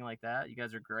or anything like that. You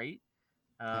guys are great.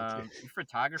 Your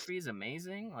photography is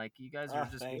amazing. Like, you guys are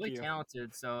just really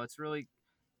talented. So it's really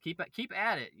keep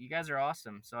at it. You guys are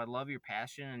awesome. So I love your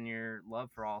passion and your love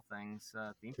for all things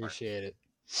theme park. Appreciate it.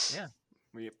 Yeah,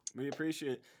 we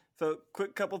appreciate it. So,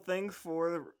 quick couple things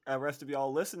for the rest of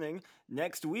y'all listening.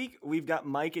 Next week, we've got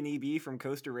Mike and EB from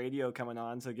Coaster Radio coming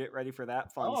on, so get ready for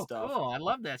that fun stuff. Oh, cool. I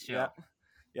love that show.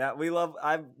 Yeah,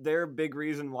 they're a big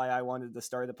reason why I wanted to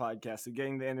start a podcast. So,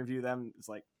 getting to interview them is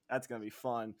like, that's going to be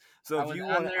fun. So, if you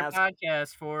want to ask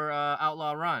podcast for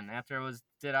Outlaw Run, after I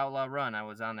did Outlaw Run, I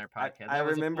was on their podcast. I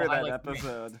remember that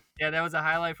episode. Yeah, that was a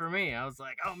highlight for me. I was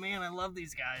like, oh man, I love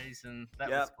these guys, and that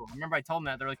was cool. I remember I told them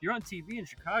that. They're like, you're on TV in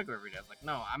Chicago every day. I was like,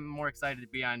 no, I'm more excited to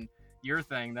be on your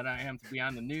thing than I am to be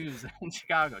on the news in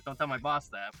Chicago. Don't tell my boss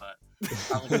that, but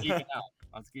I was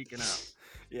geeking out.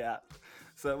 Yeah.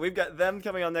 So we've got them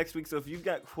coming on next week. So if you've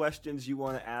got questions you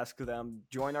want to ask them,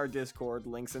 join our Discord.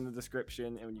 Links in the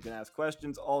description, and you can ask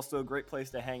questions. Also, great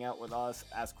place to hang out with us,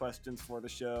 ask questions for the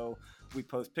show. We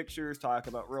post pictures, talk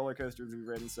about roller coasters we've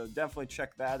ridden. So definitely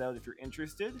check that out if you're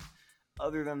interested.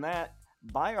 Other than that,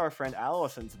 buy our friend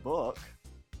Allison's book.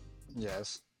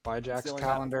 Yes. Buy Jack's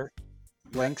calendar.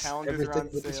 Links, calendars are on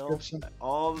in the description.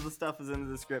 All of the stuff is in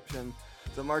the description.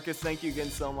 So Marcus, thank you again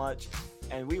so much,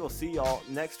 and we will see y'all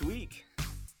next week.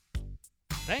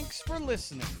 Thanks for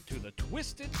listening to the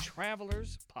Twisted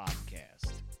Travelers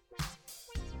Podcast.